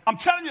need you. I'm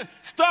telling you,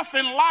 stuff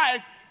in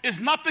life is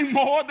nothing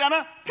more than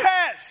a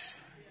test.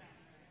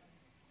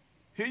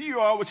 Here you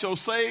are with your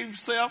saved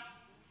self,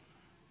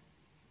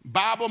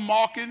 Bible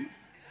marking,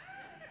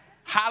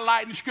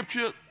 highlighting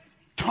scripture,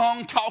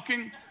 tongue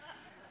talking,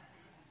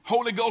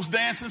 Holy Ghost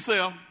dancing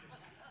self,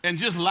 and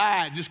just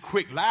lie, just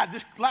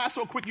lie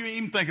so quick you ain't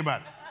even think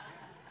about it.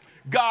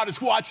 God is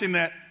watching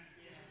that.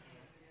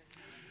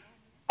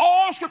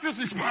 All scripture is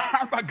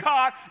inspired by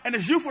God and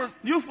is useful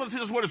to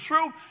teach us what is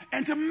true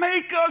and to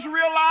make us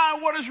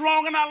realize what is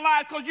wrong in our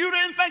life, because you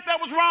didn't think that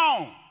was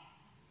wrong.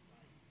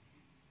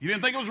 You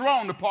didn't think it was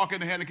wrong to park in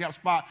the handicapped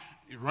spot,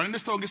 you run in the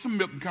store, get some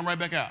milk, and come right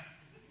back out.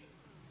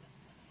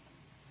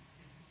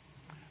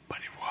 But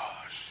it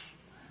was.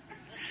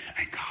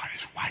 And God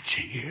is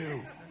watching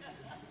you.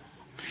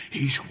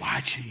 He's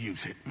watching you.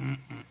 Say,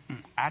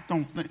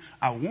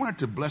 I wanted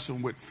to bless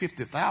him with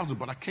 50,000,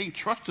 but I can't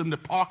trust him to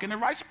park in the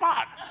right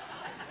spot.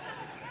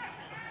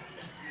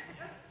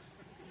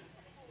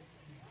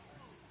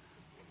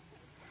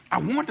 I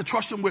want to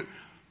trust them with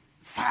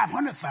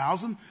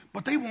 500,000,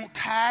 but they won't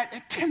tithe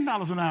at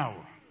 $10 an hour.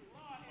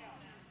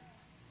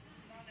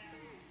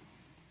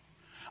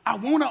 I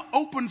want to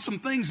open some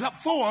things up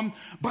for them,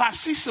 but I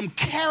see some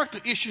character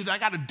issues that I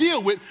got to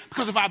deal with,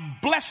 because if I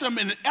bless them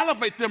and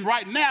elevate them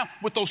right now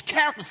with those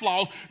character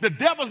flaws, the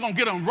devil's going to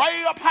get them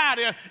way up high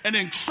there and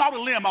then saw the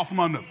limb off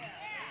from under them.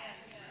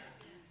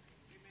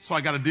 So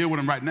I got to deal with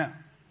them right now.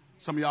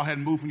 Some of y'all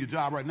hadn't moved from your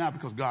job right now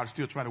because God's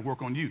still trying to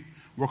work on you,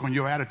 work on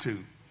your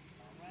attitude.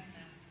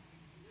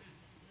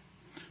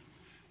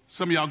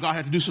 Some of y'all, God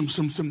had to do some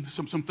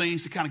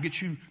things to kind of get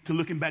you to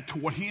looking back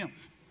toward him.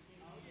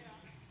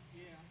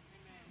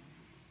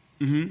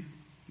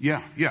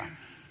 Yeah.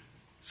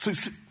 So,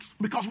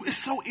 because it's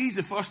so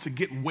easy for us to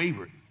get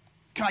wavered.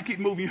 Can I keep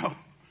moving?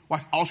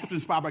 Watch, all scripture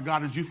inspired by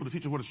God is useful to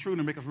teach us what is true and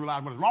to make us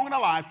realize what is wrong in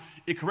our lives.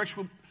 It corrects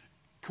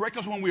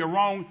us when we are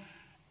wrong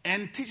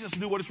and teaches us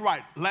to do what is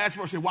right. Last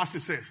verse, watch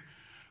this says,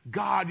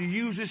 God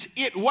uses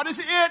it. What is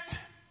it?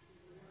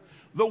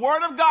 The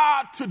word of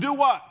God to do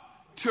what?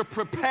 To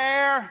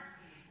prepare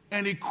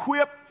and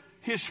equip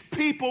his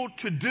people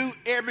to do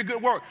every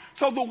good work.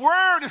 So the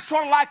word is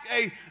sort of like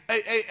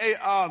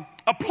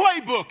a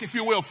playbook, if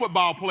you will,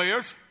 football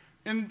players.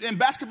 In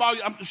basketball,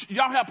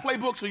 y'all have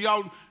playbooks, or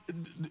y'all,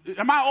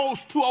 am I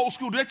too old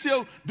school? Do they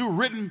still do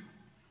written?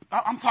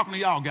 I'm talking to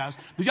y'all guys.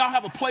 Do y'all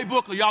have a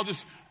playbook, or y'all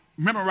just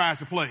memorize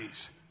the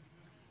plays?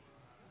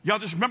 Y'all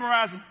just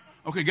memorize them?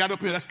 Okay, got it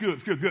up here. That's good.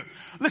 It's good.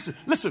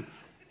 Listen.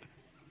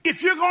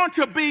 If you're going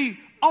to be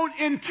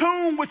in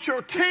tune with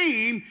your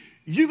team,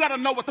 you got to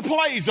know what the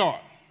plays are.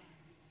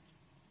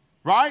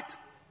 Right?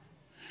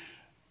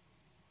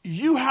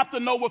 You have to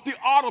know what the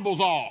audibles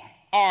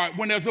are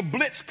when there's a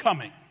blitz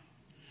coming.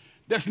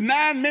 There's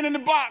 9 men in the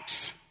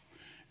box.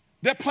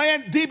 They're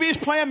playing, DB's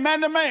playing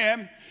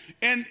man-to-man,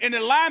 and the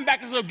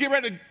linebackers are getting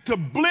ready to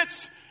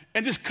blitz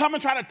and just come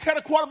and try to tear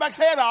the quarterback's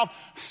head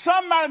off.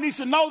 Somebody needs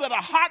to know that a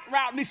hot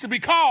route needs to be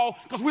called,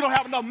 because we don't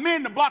have enough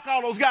men to block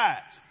all those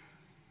guys.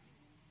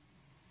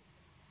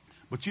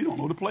 But you don't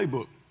know the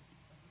playbook.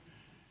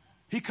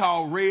 He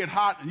called red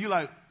hot, and you're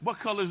like, what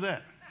color is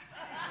that?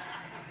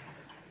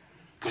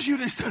 Because you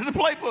didn't study the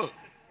playbook.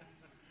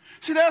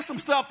 See, there's some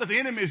stuff that the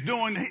enemy is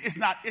doing. It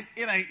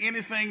ain't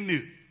anything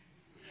new.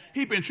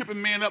 He's been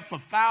tripping men up for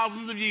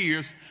thousands of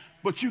years,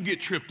 but you get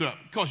tripped up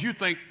because you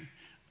think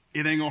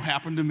it ain't going to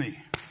happen to me.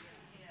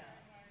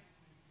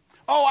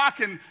 Oh, I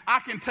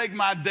can take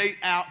my date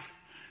out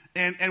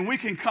and we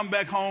can come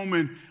back home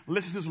and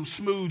listen to some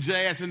smooth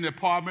jazz in the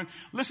apartment,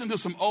 listen to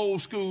some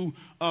old school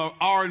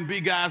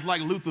R&B guys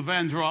like Luther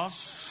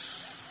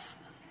Vandross,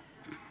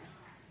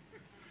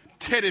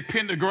 Teddy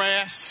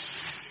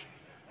Pendergrass.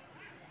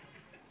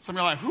 Some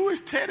of you are like, who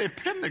is Teddy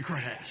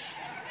Pendergrass?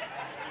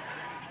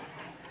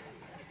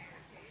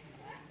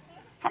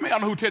 How many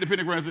of y'all know who Teddy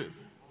Pendergrass is?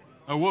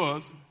 Or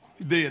was?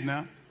 He's dead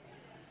now.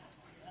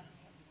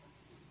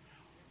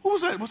 Who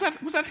was that?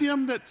 Was that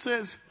him that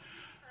says,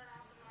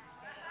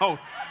 oh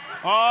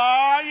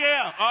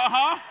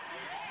yeah,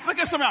 look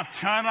at some of y'all.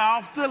 Turn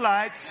off the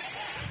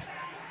lights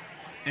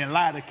and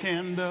light a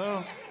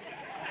candle.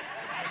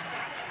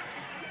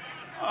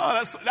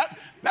 Oh,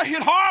 that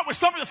hit hard with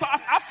some of you.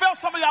 I felt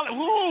some of y'all like,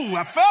 ooh,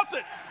 I felt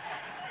it.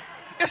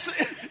 Isn't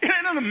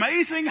it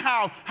amazing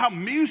how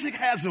music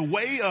has a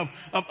way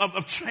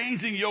of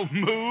changing your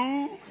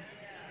mood?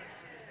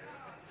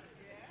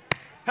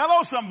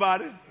 Hello,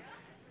 somebody.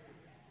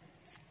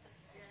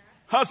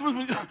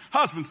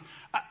 Husbands,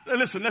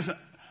 listen.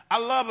 I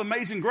love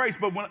Amazing Grace,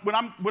 but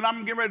when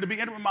I'm getting ready to be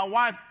intimate with my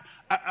wife,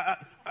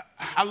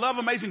 I love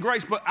Amazing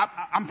Grace, but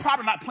I'm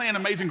probably not playing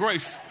Amazing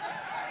Grace.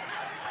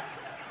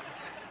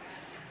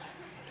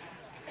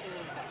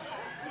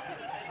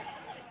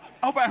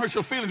 I hope I hurt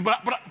your feelings, but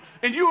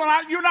and you're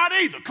not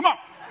either. Come on.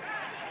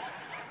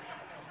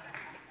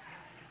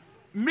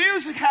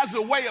 Music has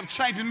a way of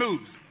changing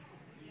moods.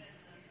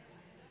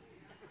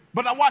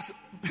 But now watch it.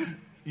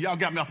 Y'all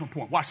got me off my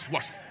point. Watch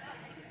this.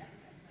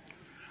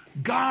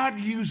 God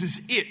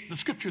uses the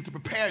scripture, to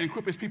prepare and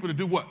equip his people to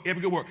do what?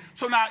 Every good work.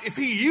 So now if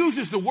he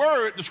uses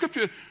the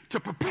scripture, to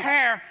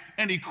prepare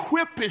and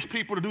equip his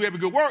people to do every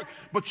good work,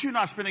 but you're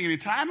not spending any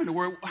time in the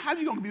word, how are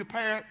you going to be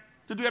prepared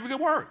to do every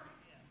good work?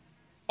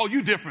 Oh,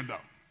 you different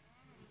though.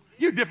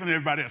 You're different than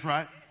everybody else,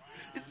 right?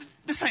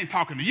 This ain't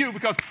talking to you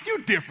because you're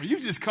different. You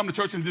just come to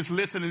church and just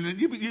listen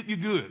and you're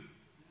good.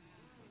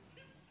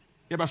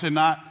 Everybody say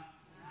not?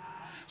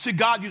 See,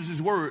 God uses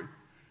his word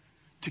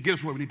to get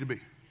us where we need to be.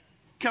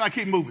 Can I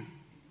keep moving?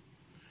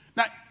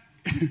 Now,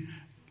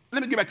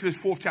 let me get back to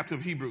this 4th chapter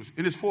of Hebrews.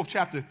 In this 4th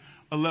chapter of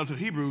the letter to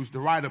Hebrews, the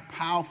writer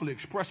powerfully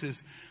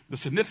expresses the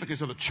significance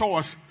of the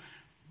choice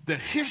that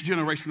his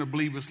generation of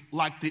believers,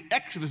 like the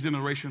Exodus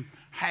generation,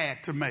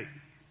 had to make.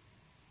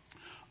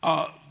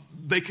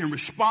 They can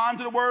respond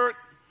to the word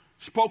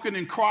spoken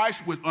in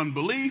Christ with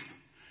unbelief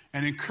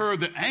and incur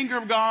the anger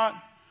of God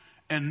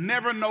and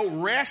never know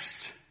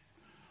rest,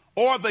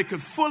 or they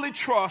could fully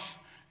trust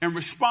and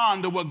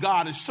respond to what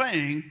God is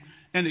saying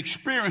and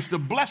experience the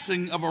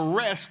blessing of a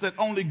rest that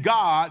only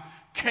God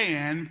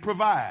can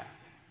provide.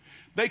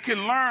 They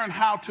can learn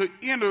how to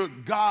enter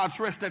God's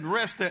rest, that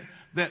rest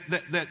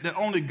that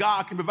only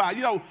God can provide.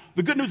 You know,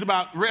 the good news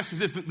about rest is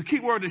this. The key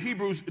word in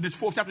Hebrews, in this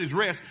 4th chapter, is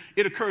rest.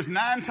 It occurs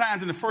 9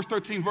 times in the first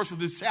 13 verses of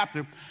this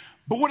chapter.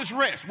 But what is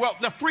rest? Well,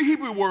 there are 3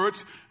 Hebrew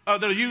words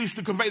that are used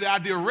to convey the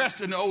idea of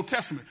rest in the Old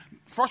Testament.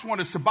 First one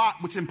is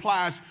sabbat, which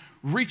implies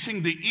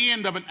reaching the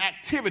end of an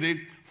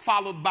activity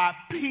followed by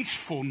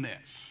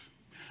peacefulness.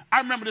 I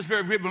remember this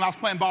very vividly when I was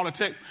playing ball at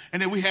Tech,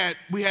 and then we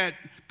had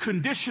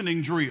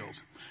conditioning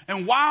drills.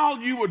 And while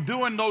you were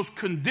doing those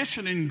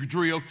conditioning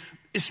drills,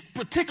 it's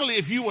particularly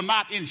if you were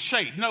not in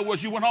shape. In other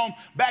words, you went home.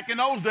 Back in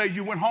those days,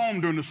 you went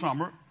home during the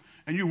summer,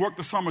 and you worked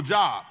the summer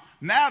job.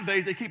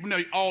 Nowadays, they keep them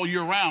there all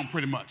year round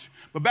pretty much.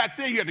 But back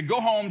then, you had to go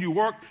home, you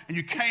worked, and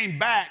you came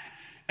back,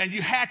 and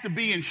you had to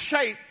be in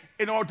shape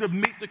in order to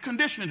meet the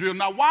conditioning drill.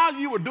 Now, while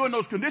you were doing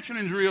those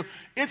conditioning drills,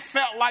 it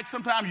felt like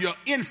sometimes your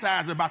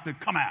insides are about to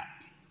come out.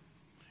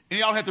 And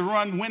y'all had to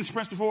run wind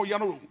sprints before?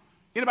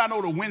 Anybody know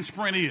what a wind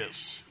sprint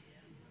is?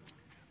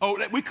 Oh,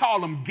 we call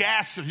them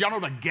gassers. Y'all know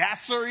what a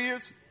gasser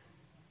is?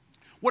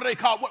 What do they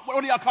call?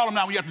 What do y'all call them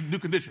now when you have to do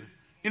conditioning?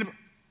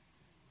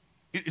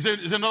 Is there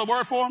another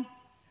word for them?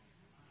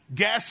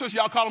 Gassers.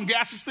 Y'all call them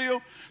gassers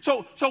still?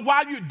 So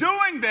while you're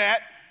doing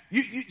that,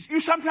 you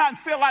sometimes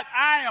feel like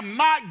I am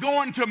not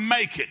going to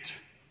make it.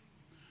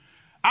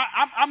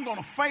 I'm going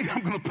to faint.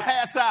 I'm going to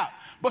pass out.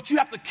 But you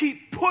have to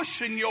keep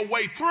pushing your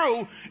way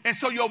through. And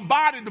so your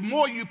body, the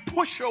more you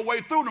push your way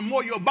through, the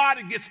more your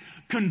body gets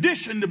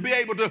conditioned to be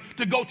able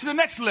to go to the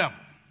next level.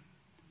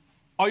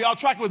 Are y'all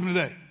tracking with me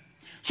today?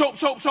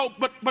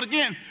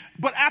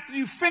 But after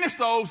you finish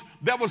those,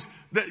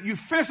 you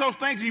finish those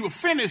things and you were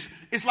finished,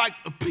 it's like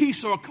a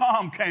peace or a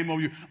calm came over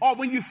you. Or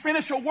when you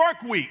finish a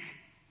work week,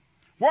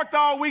 worked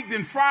all week,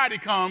 then Friday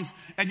comes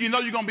and you know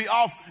you're going to be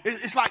off.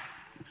 It's like,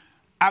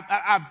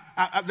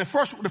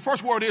 the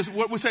first word is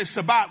what we say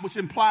sabbat, which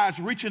implies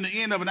reaching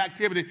the end of an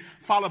activity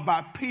followed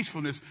by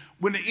peacefulness.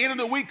 When the end of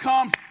the week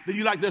comes, then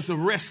you like there's a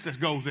rest that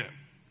goes there.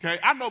 Okay,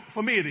 I know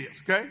for me it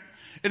is. Okay,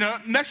 and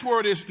the next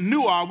word is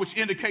nuah, which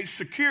indicates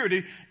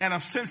security and a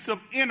sense of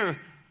inner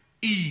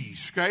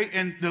ease. Okay,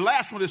 and the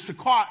last one is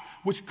sakat,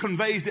 which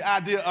conveys the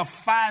idea of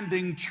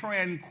finding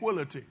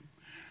tranquility.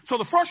 So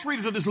the first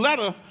readers of this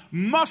letter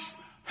must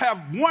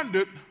have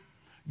wondered,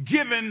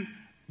 given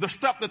the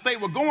stuff that they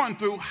were going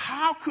through,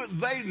 how could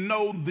they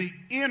know the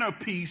inner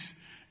peace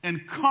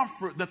and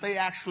comfort that they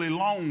actually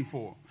long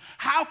for?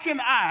 How can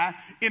I,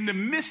 in the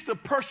midst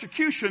of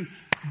persecution,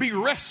 be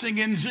resting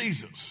in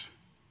Jesus?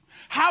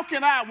 How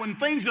can I, when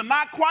things are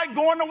not quite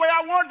going the way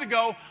I want it to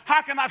go,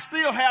 how can I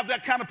still have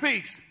that kind of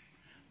peace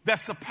that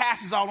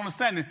surpasses all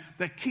understanding,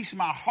 that keeps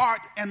my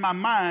heart and my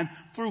mind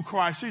through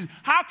Christ Jesus?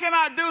 How can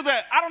I do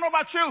that? I don't know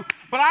about you,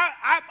 but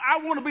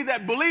I want to be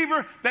that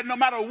believer that no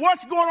matter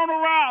what's going on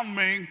around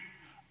me,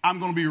 I'm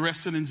going to be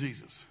resting in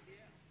Jesus.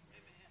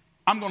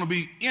 I'm going to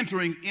be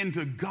entering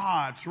into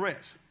God's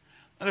rest.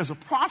 And there's a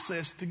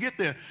process to get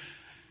there.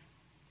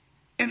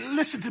 And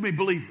listen to me,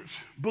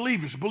 believers.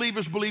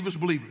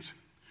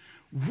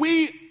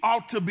 We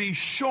ought to be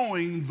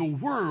showing the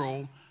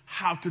world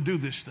how to do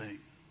this thing.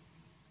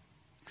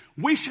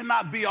 We should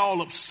not be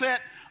all upset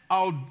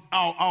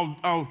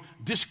all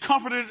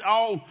discomforted,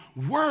 all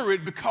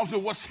worried because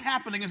of what's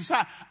happening in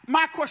society.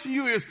 My question to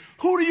you is,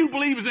 who do you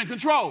believe is in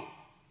control?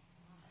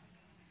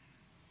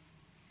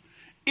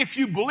 If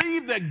you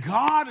believe that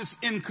God is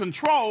in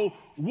control,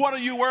 what are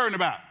you worrying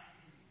about?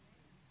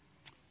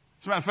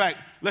 As a matter of fact,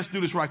 let's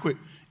do this right quick.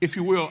 If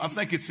you will, I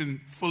think it's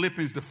in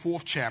Philippians, the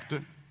 4th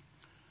chapter.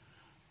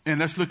 And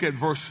let's look at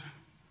verse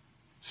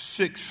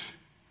 6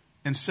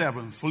 and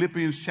 7.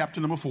 Philippians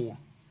chapter number 4.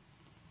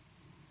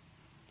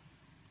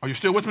 Are you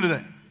still with me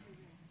today?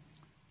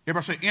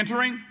 Everybody say,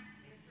 entering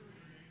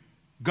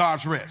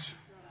God's rest.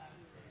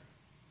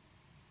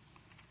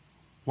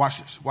 Watch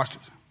this. Watch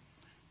this.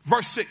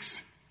 Verse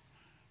 6.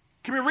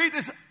 Can we read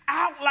this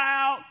out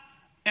loud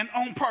and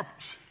on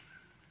purpose?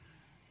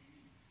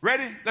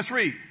 Ready? Let's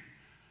read.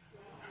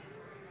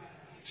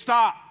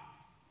 Stop.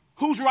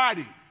 Who's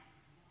writing?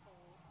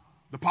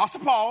 The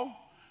Apostle Paul.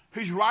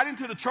 He's writing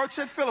to the church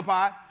at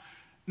Philippi.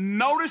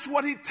 Notice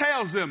what he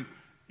tells them.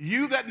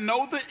 You that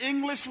know the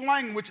English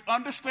language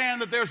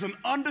understand that there's an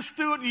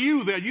understood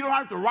you there. You don't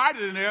have to write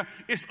it in there.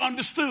 It's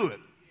understood.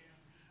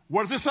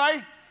 What does it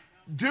say?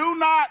 Do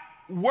not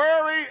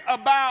worry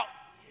about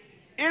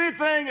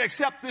anything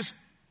except this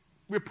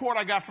report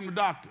I got from the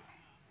doctor.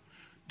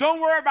 Don't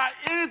worry about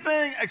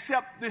anything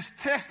except this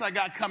test I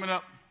got coming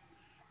up,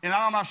 and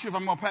I'm not sure if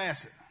I'm going to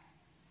pass it.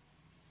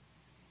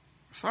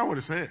 That's not what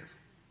it says.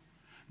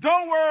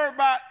 Don't worry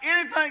about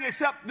anything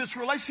except this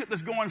relationship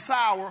that's going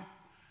sour,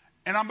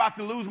 and I'm about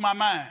to lose my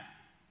mind.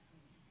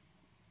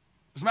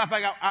 As a matter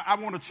of fact, I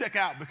want to check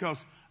out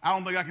because I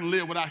don't think I can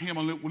live without him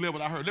or live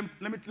without her.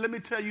 Let me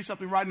tell you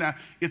something right now.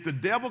 If the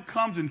devil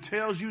comes and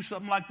tells you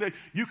something like that,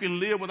 you can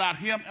live without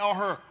him or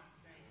her.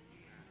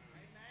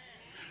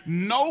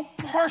 No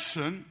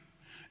person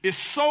is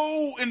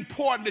so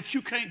important that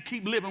you can't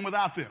keep living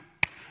without them.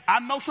 I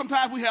know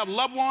sometimes we have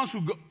loved ones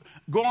who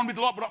go on with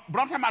the Lord, but I'm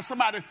talking about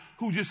somebody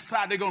who just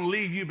decide they're going to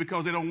leave you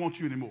because they don't want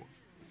you anymore.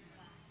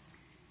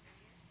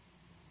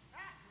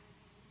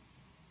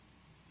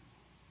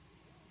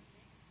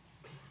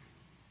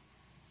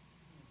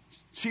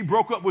 She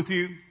broke up with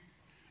you,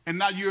 and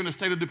now you're in a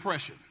state of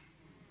depression.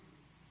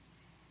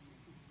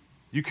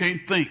 You can't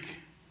think.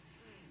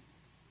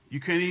 You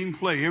can't even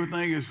play.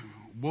 Everything is,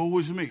 woe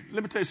is me.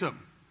 Let me tell you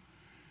something.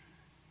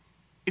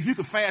 If you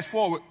could fast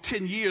forward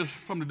 10 years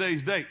from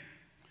today's date,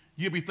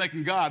 you'll be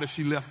thanking God that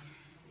she left.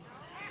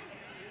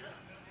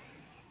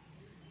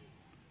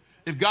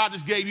 If God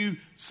just gave you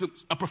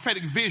a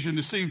prophetic vision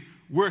to see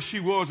where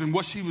she was and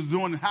what she was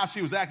doing and how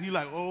she was acting, you're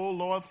like, oh,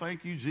 Lord,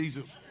 thank you,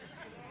 Jesus.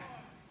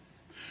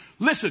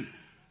 Listen,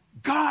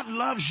 God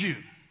loves you,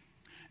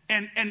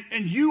 and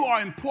you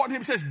are important.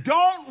 He says,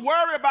 don't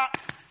worry about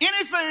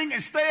anything.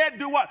 Instead,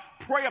 do what?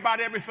 Pray about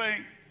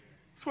everything.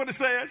 That's what it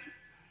says.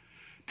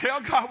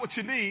 Tell God what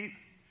you need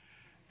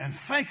and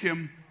thank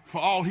him for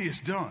all he has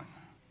done.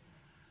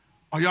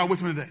 Are y'all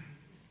with me today?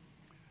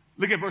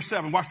 Look at verse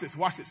 7. Watch this.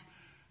 Watch this.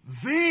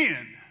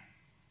 Then,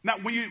 now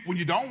when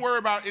you don't worry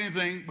about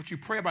anything, but you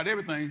pray about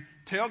everything,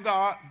 tell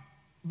God,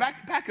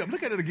 back up.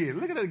 Look at it again.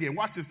 Look at it again.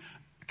 Watch this.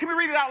 Can we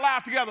read it out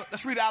loud together?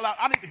 Let's read it out loud.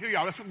 I need to hear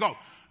y'all. Let's go.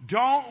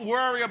 Don't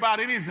worry about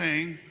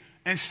anything.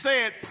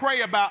 Instead,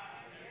 pray about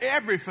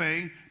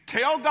everything.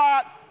 Tell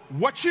God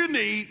what you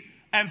need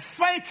and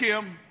thank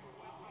him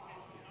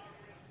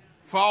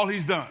for all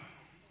he's done.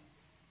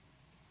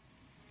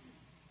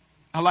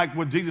 I like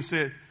what Jesus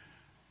said.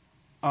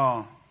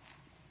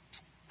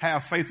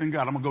 Have faith in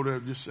God. I'm going to go there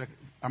just a second.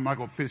 I'm not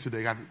going to finish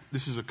today.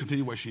 This is a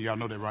continuation. Y'all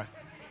know that, right?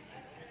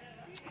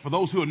 For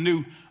those who are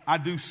new, I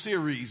do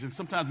series, and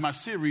sometimes my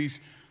series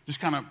just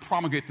kind of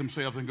promulgate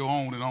themselves and go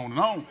on and on and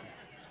on.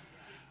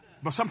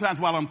 But sometimes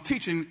while I'm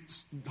teaching,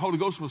 the Holy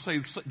Ghost will say,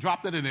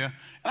 drop that in there.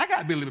 And I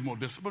got to be a little bit more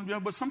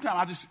disciplined, but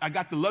sometimes I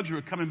got the luxury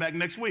of coming back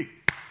next week.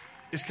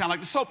 It's kind of like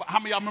the soap. How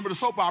many of y'all remember the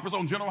soap operas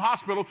on General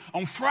Hospital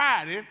on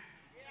Friday?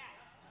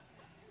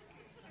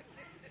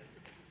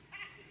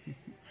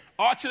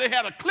 Archie, they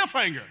had a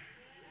cliffhanger.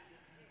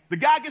 The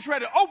guy gets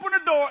ready to open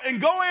the door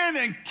and go in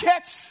and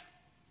catch.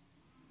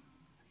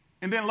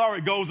 And then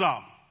Laurie goes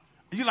off.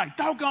 And you're like,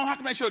 doggone, how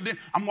can I show it? Then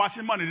I'm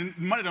watching Monday. And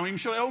Monday don't even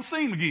show the whole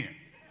scene again.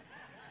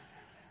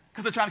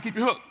 Because they're trying to keep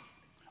you hooked.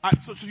 All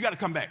right, so you got to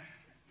come back.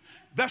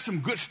 There's some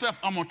good stuff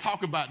I'm going to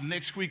talk about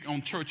next week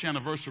on Church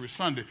Anniversary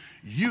Sunday.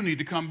 You need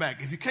to come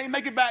back. If you can't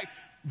make it back,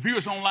 view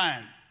us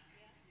online.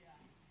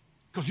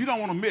 Because you don't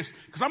want to miss.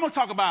 Because I'm going to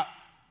talk about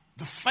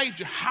the faith.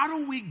 How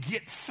do we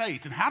get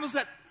faith? And how does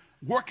that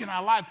work in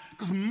our life?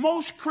 Because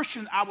most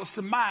Christians, I would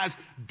surmise,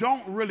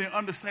 don't really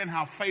understand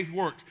how faith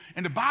works.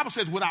 And the Bible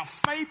says without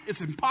faith,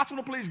 it's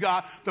impossible to please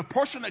God. The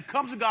person that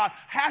comes to God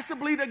has to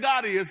believe that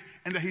God is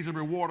and that he's a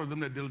rewarder of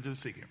them that diligently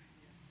seek him.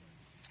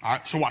 All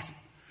right, so watch it.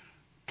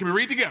 Can we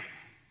read together?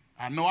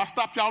 I know I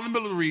stopped y'all in the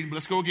middle of the reading, but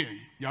let's go again.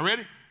 Y'all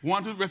ready?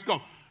 1, 2, let's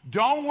go.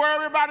 Don't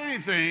worry about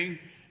anything.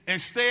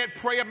 Instead,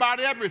 pray about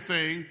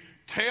everything.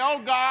 Tell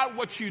God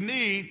what you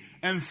need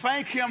and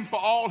thank him for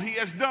all he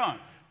has done.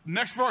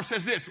 Next verse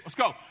says this. Let's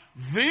go.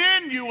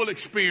 Then you will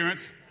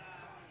experience.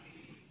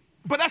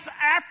 But that's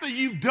after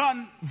you've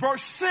done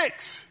verse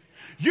 6.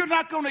 You're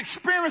not going to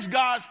experience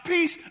God's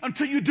peace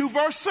until you do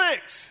verse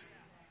 6.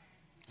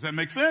 Does that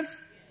make sense?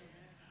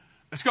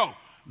 Let's go.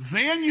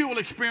 Then you will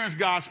experience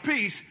God's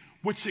peace,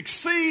 which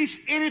exceeds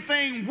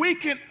anything we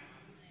can.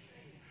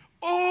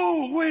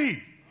 Ooh,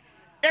 we.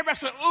 Everybody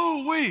say,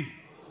 ooh, we.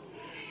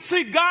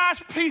 See,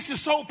 God's peace is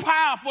so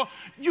powerful,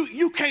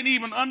 you can't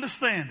even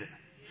understand it.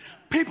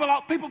 People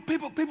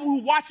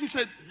who watch you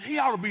say, he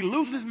ought to be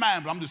losing his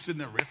mind, but I'm just sitting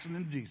there resting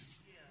in Jesus.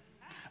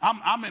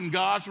 I'm in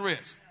God's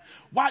rest.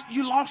 Why?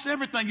 You lost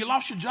everything. You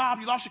lost your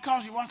job. You lost your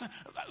car.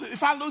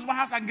 If I lose my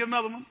house, I can get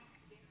another one.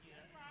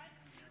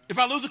 If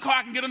I lose a car,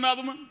 I can get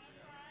another one.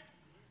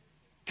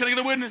 Can I get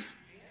a witness?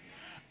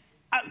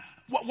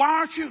 Why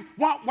aren't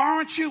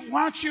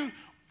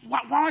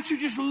you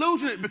just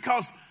losing it?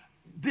 Because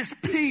this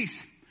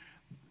peace,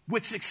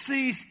 which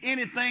exceeds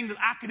anything that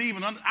I could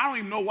even, I don't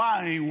even know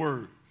why I ain't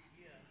worried.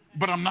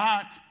 But I'm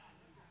not.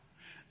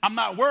 I'm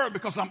not worried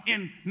because I'm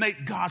in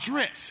God's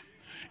rest.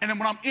 And then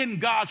when I'm in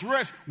God's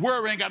rest,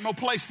 worry ain't got no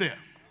place there.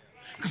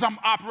 Because I'm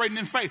operating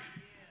in faith.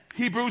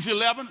 Hebrews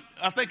 11,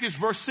 I think it's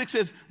verse 6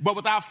 says, but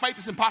without faith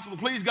it's impossible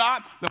to please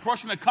God. The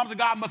person that comes to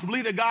God must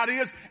believe that God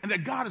is, and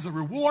that God is a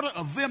rewarder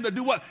of them that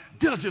do what?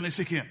 Diligently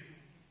seek him.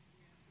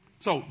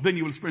 So then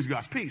you will experience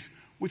God's peace,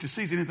 which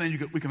exceeds anything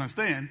we can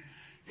understand.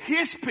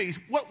 His peace,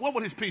 what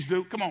will his peace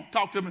do? Come on,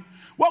 talk to me.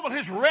 What will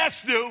his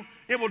rest do?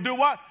 It will do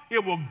what?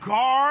 It will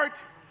guard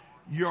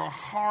your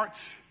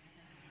hearts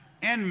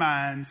and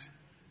minds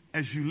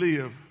as you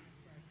live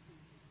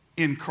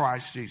in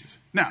Christ Jesus.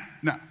 Now,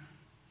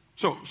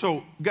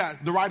 so guys,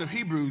 the writer of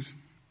Hebrews,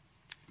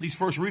 these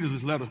first readers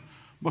of this letter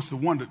must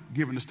have wondered,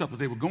 given the stuff that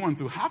they were going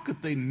through, how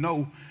could they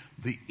know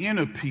the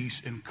inner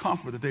peace and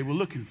comfort that they were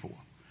looking for?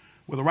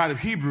 Well, the writer of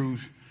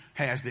Hebrews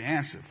has the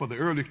answer for the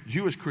early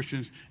Jewish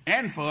Christians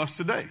and for us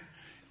today.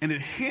 And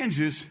it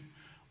hinges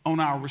on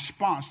our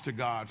response to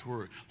God's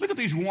word. Look at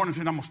these warnings,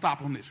 and I'm going to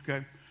stop on this,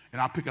 okay?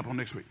 And I'll pick up on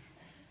next week.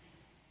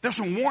 There's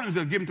some warnings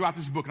that are given throughout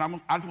this book,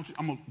 and I'm going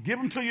to give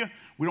them to you.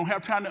 We don't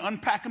have time to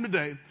unpack them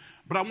today,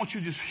 but I want you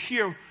to just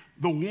hear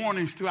the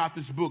warnings throughout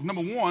this book.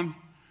 Number one,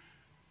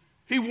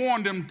 he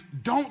warned them,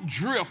 don't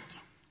drift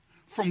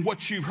from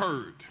what you've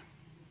heard.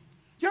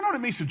 Y'all know what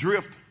it means to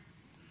drift?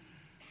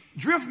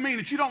 Drift means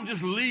that you don't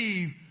just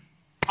leave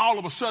all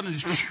of a sudden and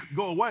just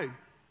go away.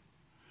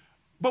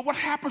 But what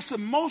happens to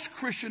most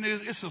Christians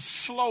is it's a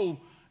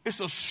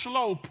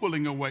slow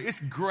pulling away. It's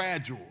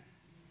gradual.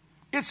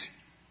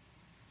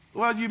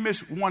 Well, you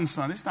missed one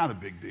Sunday. It's not a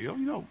big deal.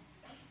 You know,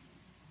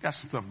 got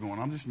some stuff going on.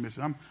 I'm just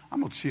missing. I'm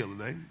going to chill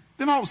today.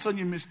 Then all of a sudden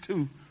you miss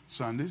 2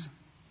 Sundays.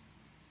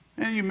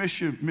 And you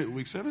miss your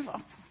midweek service.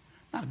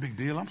 Not a big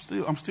deal. I'm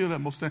still there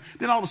most of the time.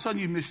 Then all of a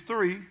sudden you miss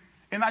 3.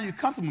 And now you're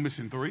comfortable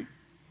missing 3.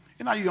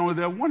 And now you're only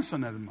there 1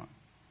 Sunday a month.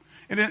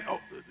 And then,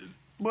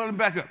 well,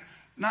 back up.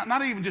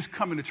 Not even just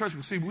coming to church,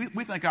 but see,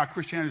 we think our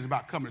Christianity is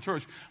about coming to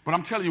church, but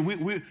I'm telling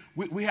you,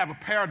 we have a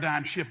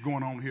paradigm shift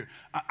going on here.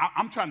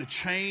 I'm trying to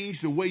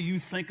change the way you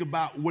think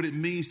about what it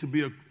means to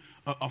be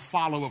a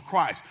follower of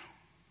Christ.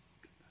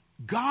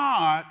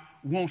 God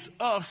wants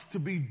us to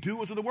be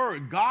doers of the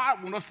word.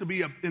 God wants us to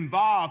be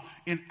involved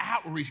in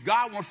outreach.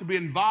 God wants to be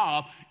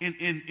involved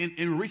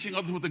in reaching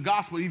others with the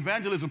gospel,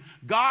 evangelism.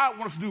 God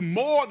wants us to do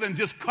more than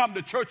just come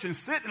to church and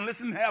sit and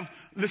listen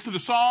to the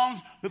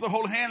songs, lift a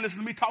holy hand, listen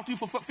to me talk to you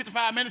for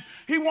 55 minutes.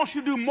 He wants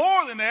you to do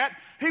more than that.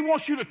 He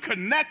wants you to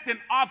connect in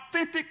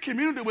authentic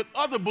community with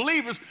other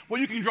believers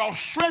where you can draw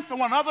strength from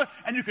one another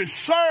and you can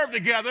serve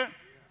together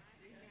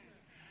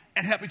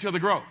and help each other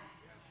grow.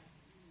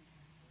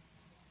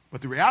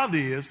 But the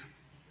reality is,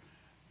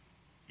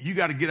 you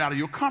got to get out of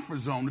your comfort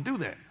zone to do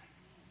that.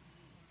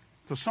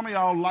 Because some of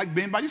y'all like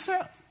being by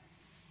yourself.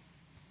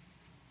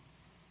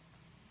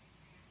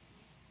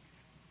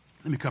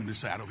 Let me come to this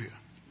side over here.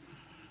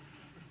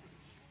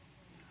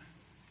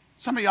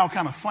 Some of y'all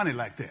kind of funny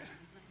like that.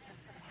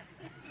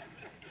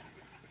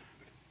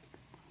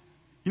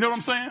 You know what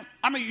I'm saying?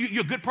 I mean,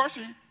 you're a good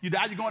person. You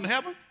died, you're going to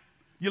heaven.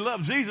 You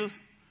love Jesus.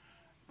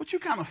 But you're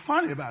kind of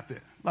funny about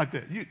that, like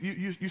that.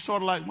 You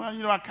sort of like, well,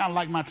 you know, I kind of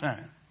like my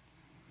time.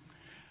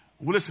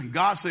 Well, listen,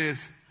 God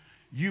says,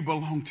 you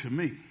belong to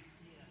me.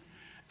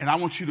 And I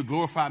want you to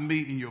glorify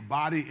me in your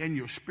body and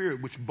your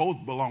spirit, which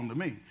both belong to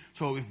me.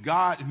 So if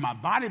my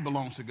body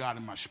belongs to God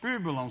and my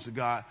spirit belongs to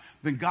God,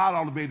 then God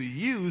ought to be able to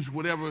use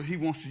whatever he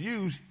wants to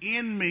use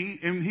in me.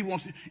 And if he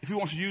wants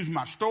to use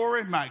my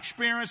story, my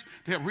experience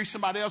to help reach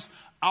somebody else,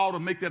 I ought to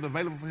make that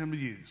available for him to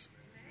use.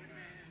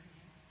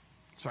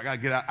 So I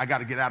got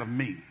to get out of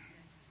me.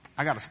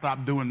 I got to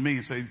stop doing me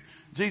and say,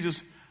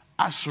 Jesus,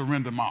 I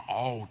surrender my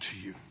all to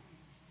you.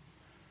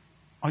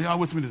 Are y'all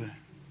with me today?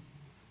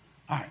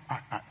 All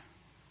right.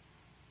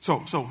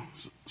 So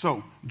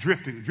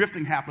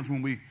drifting happens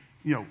when we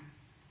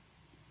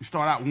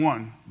start out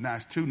 1, now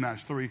it's 2, now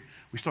it's 3.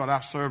 We start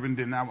out serving,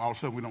 then now all of a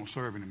sudden we don't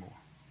serve anymore.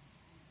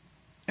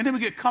 And then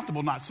we get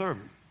comfortable not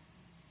serving.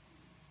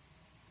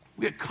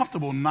 We get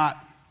comfortable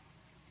not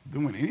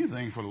doing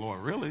anything for the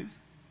Lord, really.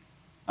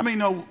 I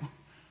mean,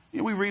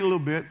 we read a little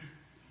bit,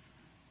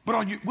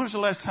 but when was the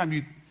last time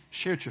you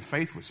shared your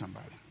faith with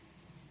somebody?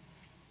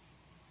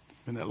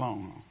 Been that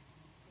long, huh?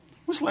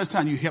 When's the last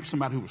time you helped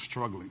somebody who was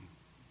struggling,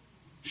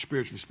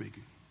 spiritually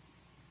speaking?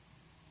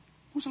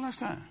 When's the last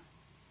time?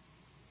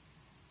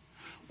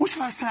 When's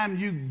the last time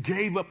you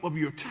gave up of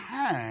your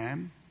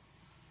time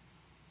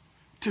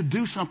to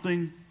do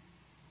something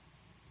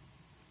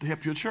to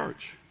help your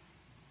church?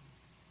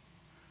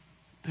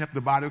 To help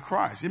the body of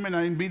Christ. It may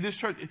not even be this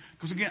church.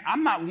 Because again,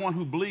 I'm not one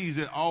who believes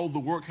that all the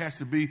work has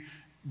to be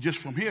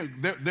just from here.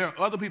 There are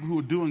other people who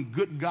are doing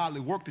good, godly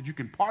work that you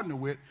can partner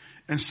with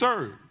and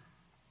serve.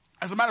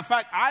 As a matter of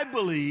fact, I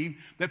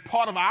believe that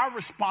part of our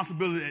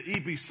responsibility at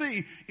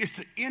EBC is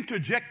to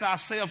interject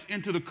ourselves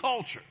into the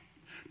culture,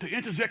 to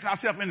interject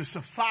ourselves into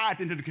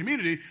society, into the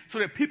community, so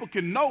that people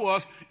can know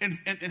us and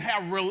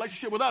have a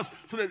relationship with us.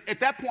 So that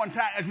at that point in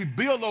time, as we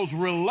build those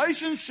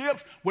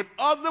relationships with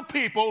other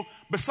people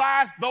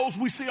besides those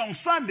we see on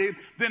Sunday,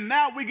 then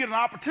now we get an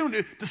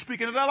opportunity to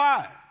speak into their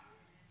lives.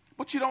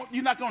 But you're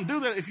not going to do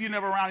that if you're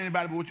never around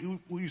anybody but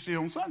who you see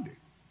on Sunday.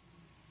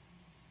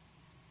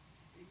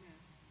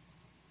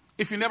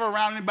 If you're never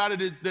around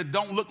anybody that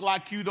don't look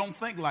like you, don't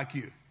think like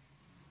you.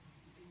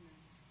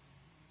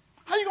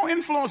 How are you going to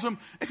influence them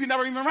if you're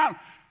never even around?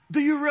 Do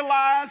you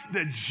realize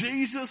that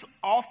Jesus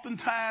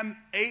oftentimes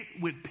ate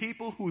with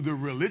people who the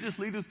religious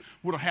leaders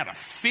would have had a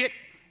fit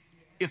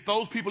if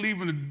those people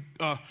even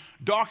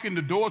darkened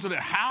the doors of their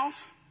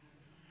house?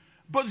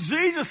 But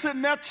Jesus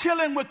sitting there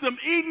chilling with them,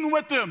 eating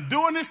with them,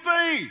 doing his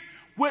thing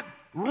with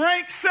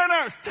rank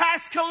sinners,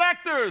 tax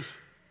collectors,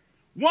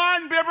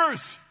 wine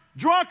bibbers,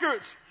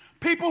 drunkards,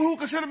 people who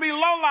consider to be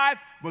low life,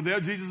 but there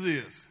Jesus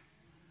is.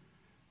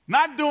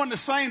 Not doing the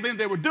same thing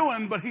they were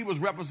doing, but he was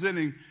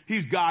representing,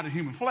 he's God in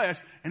human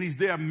flesh, and he's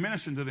there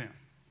ministering to them.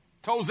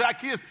 Told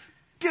Zacchaeus,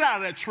 get out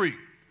of that tree.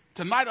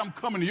 Tonight I'm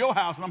coming to your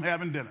house and I'm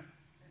having dinner.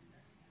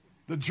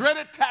 The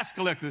dreaded tax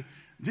collector,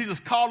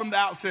 Jesus called him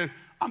out and said,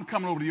 I'm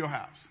coming over to your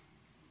house.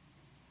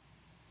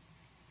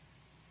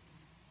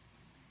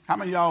 How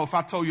many of y'all, if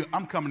I told you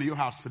I'm coming to your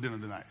house for dinner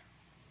tonight,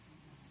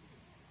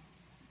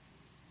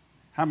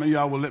 how many of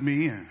y'all will let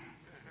me in?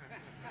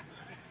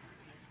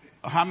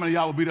 Or how many of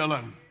y'all will be there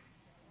alone?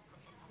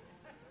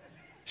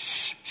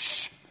 Shh,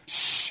 shh,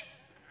 shh.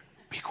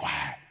 Be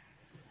quiet.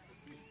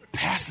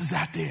 Pastor's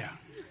out there.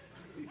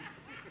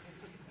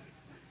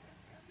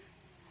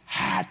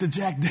 Hide the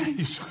Jack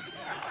Daniels.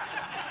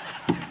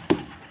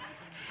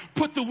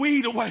 Put the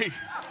weed away.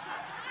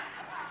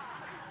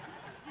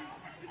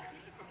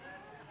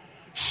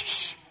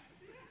 Shh.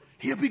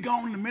 He'll be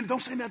gone in a minute.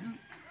 Don't say nothing.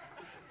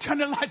 Turn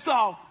the lights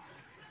off.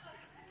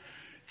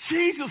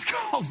 Jesus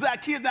called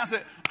Zacchaeus down and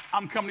said,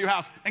 I'm coming to your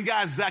house. And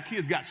guys,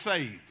 Zacchaeus got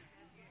saved.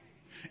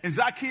 And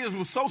Zacchaeus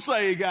was so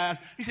saved, guys,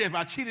 he said, if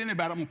I cheat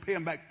anybody, I'm going to pay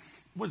him back,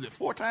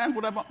 4 times?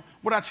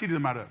 What I cheated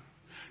him out of.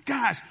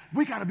 Guys,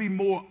 we got to be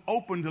more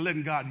open to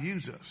letting God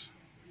use us.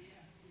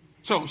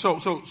 So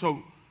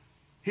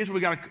here's what we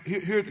got to,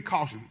 here's the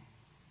caution.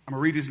 I'm going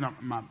to read this now.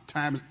 My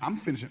time is, I'm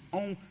finishing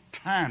on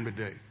time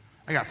today.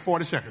 I got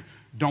 40 seconds.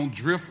 Don't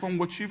drift from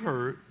what you've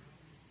heard.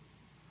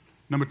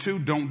 Number 2,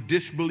 don't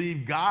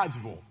disbelieve God's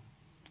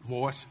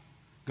voice.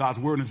 God's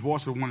word and his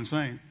voice are one and the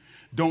same.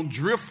 Don't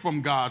drift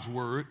from God's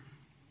word.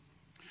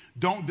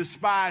 Don't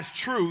despise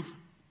truth.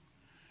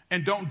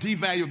 And don't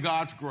devalue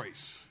God's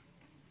grace.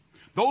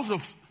 Those are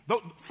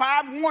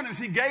 5 warnings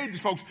he gave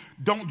these folks.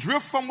 Don't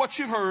drift from what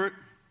you've heard.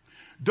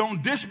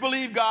 Don't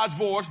disbelieve God's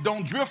voice.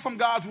 Don't drift from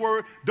God's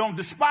word. Don't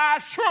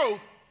despise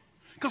truth.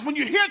 Because when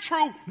you hear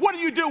truth, what do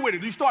you do with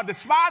it? Do you start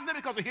despising it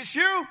because it hits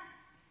you?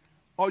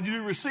 Or do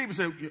you receive it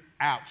and say,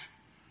 ouch,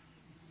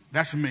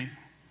 that's me,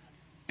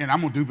 and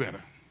I'm going to do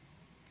better.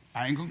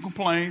 I ain't going to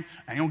complain.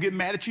 I ain't going to get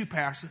mad at you,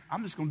 Pastor.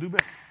 I'm just going to do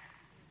better.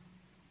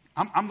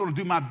 I'm going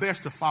to do my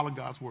best to follow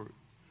God's word.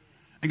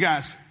 And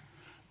guys,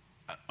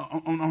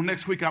 on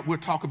next week, we'll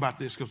talk about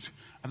this because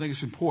I think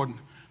it's important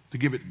to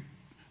give it.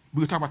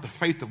 We'll talk about the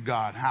faith of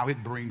God, how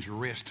it brings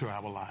rest to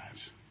our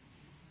lives.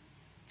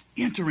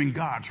 Entering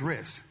God's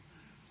rest.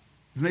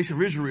 The nation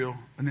of Israel,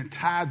 an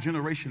entire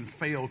generation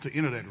failed to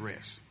enter that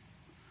rest.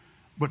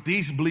 But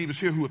these believers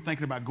here who are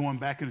thinking about going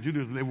back into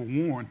Judaism, they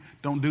were warned,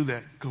 don't do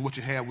that because what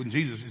you have with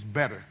Jesus is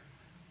better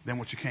than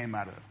what you came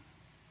out of.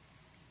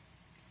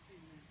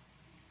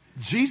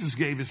 Jesus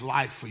gave his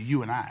life for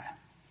you and I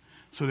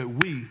so that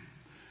we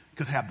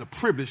could have the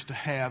privilege to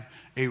have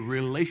a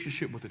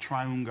relationship with the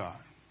triune God.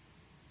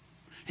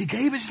 He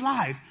gave his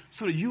life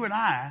so that you and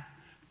I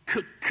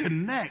could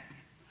connect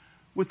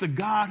with the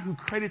God who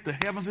created the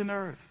heavens and the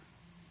earth.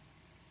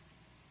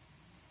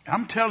 And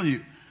I'm telling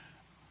you,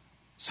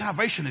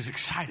 salvation is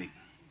exciting.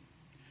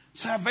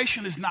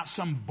 Salvation is not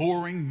some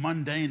boring,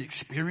 mundane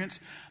experience.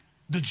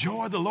 The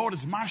joy of the Lord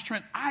is my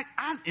strength. I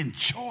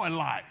enjoy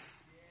life.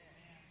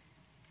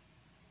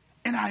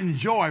 And I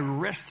enjoy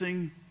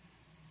resting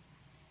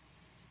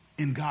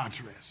in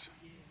God's rest.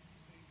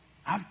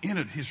 I've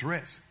entered his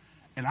rest.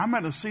 And I'm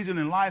at a season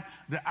in life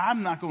that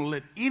I'm not going to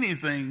let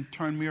anything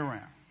turn me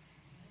around.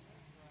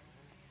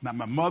 Not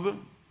my mother,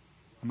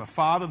 not my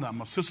father, not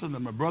my sister,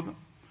 not my brother.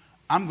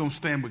 I'm going to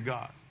stand with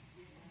God.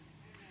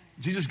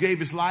 Jesus gave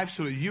his life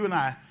so that you and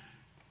I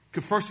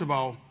could, first of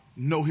all,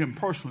 know him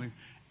personally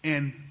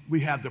and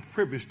we have the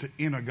privilege to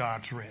enter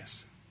God's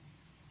rest.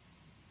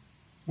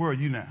 Where are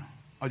you now?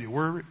 Are you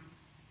worried?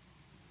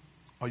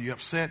 Are you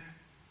upset?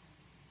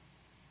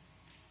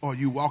 Or are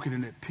you walking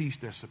in that peace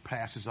that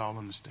surpasses all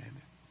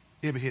understanding?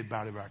 Every head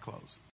bowed, every eye closed.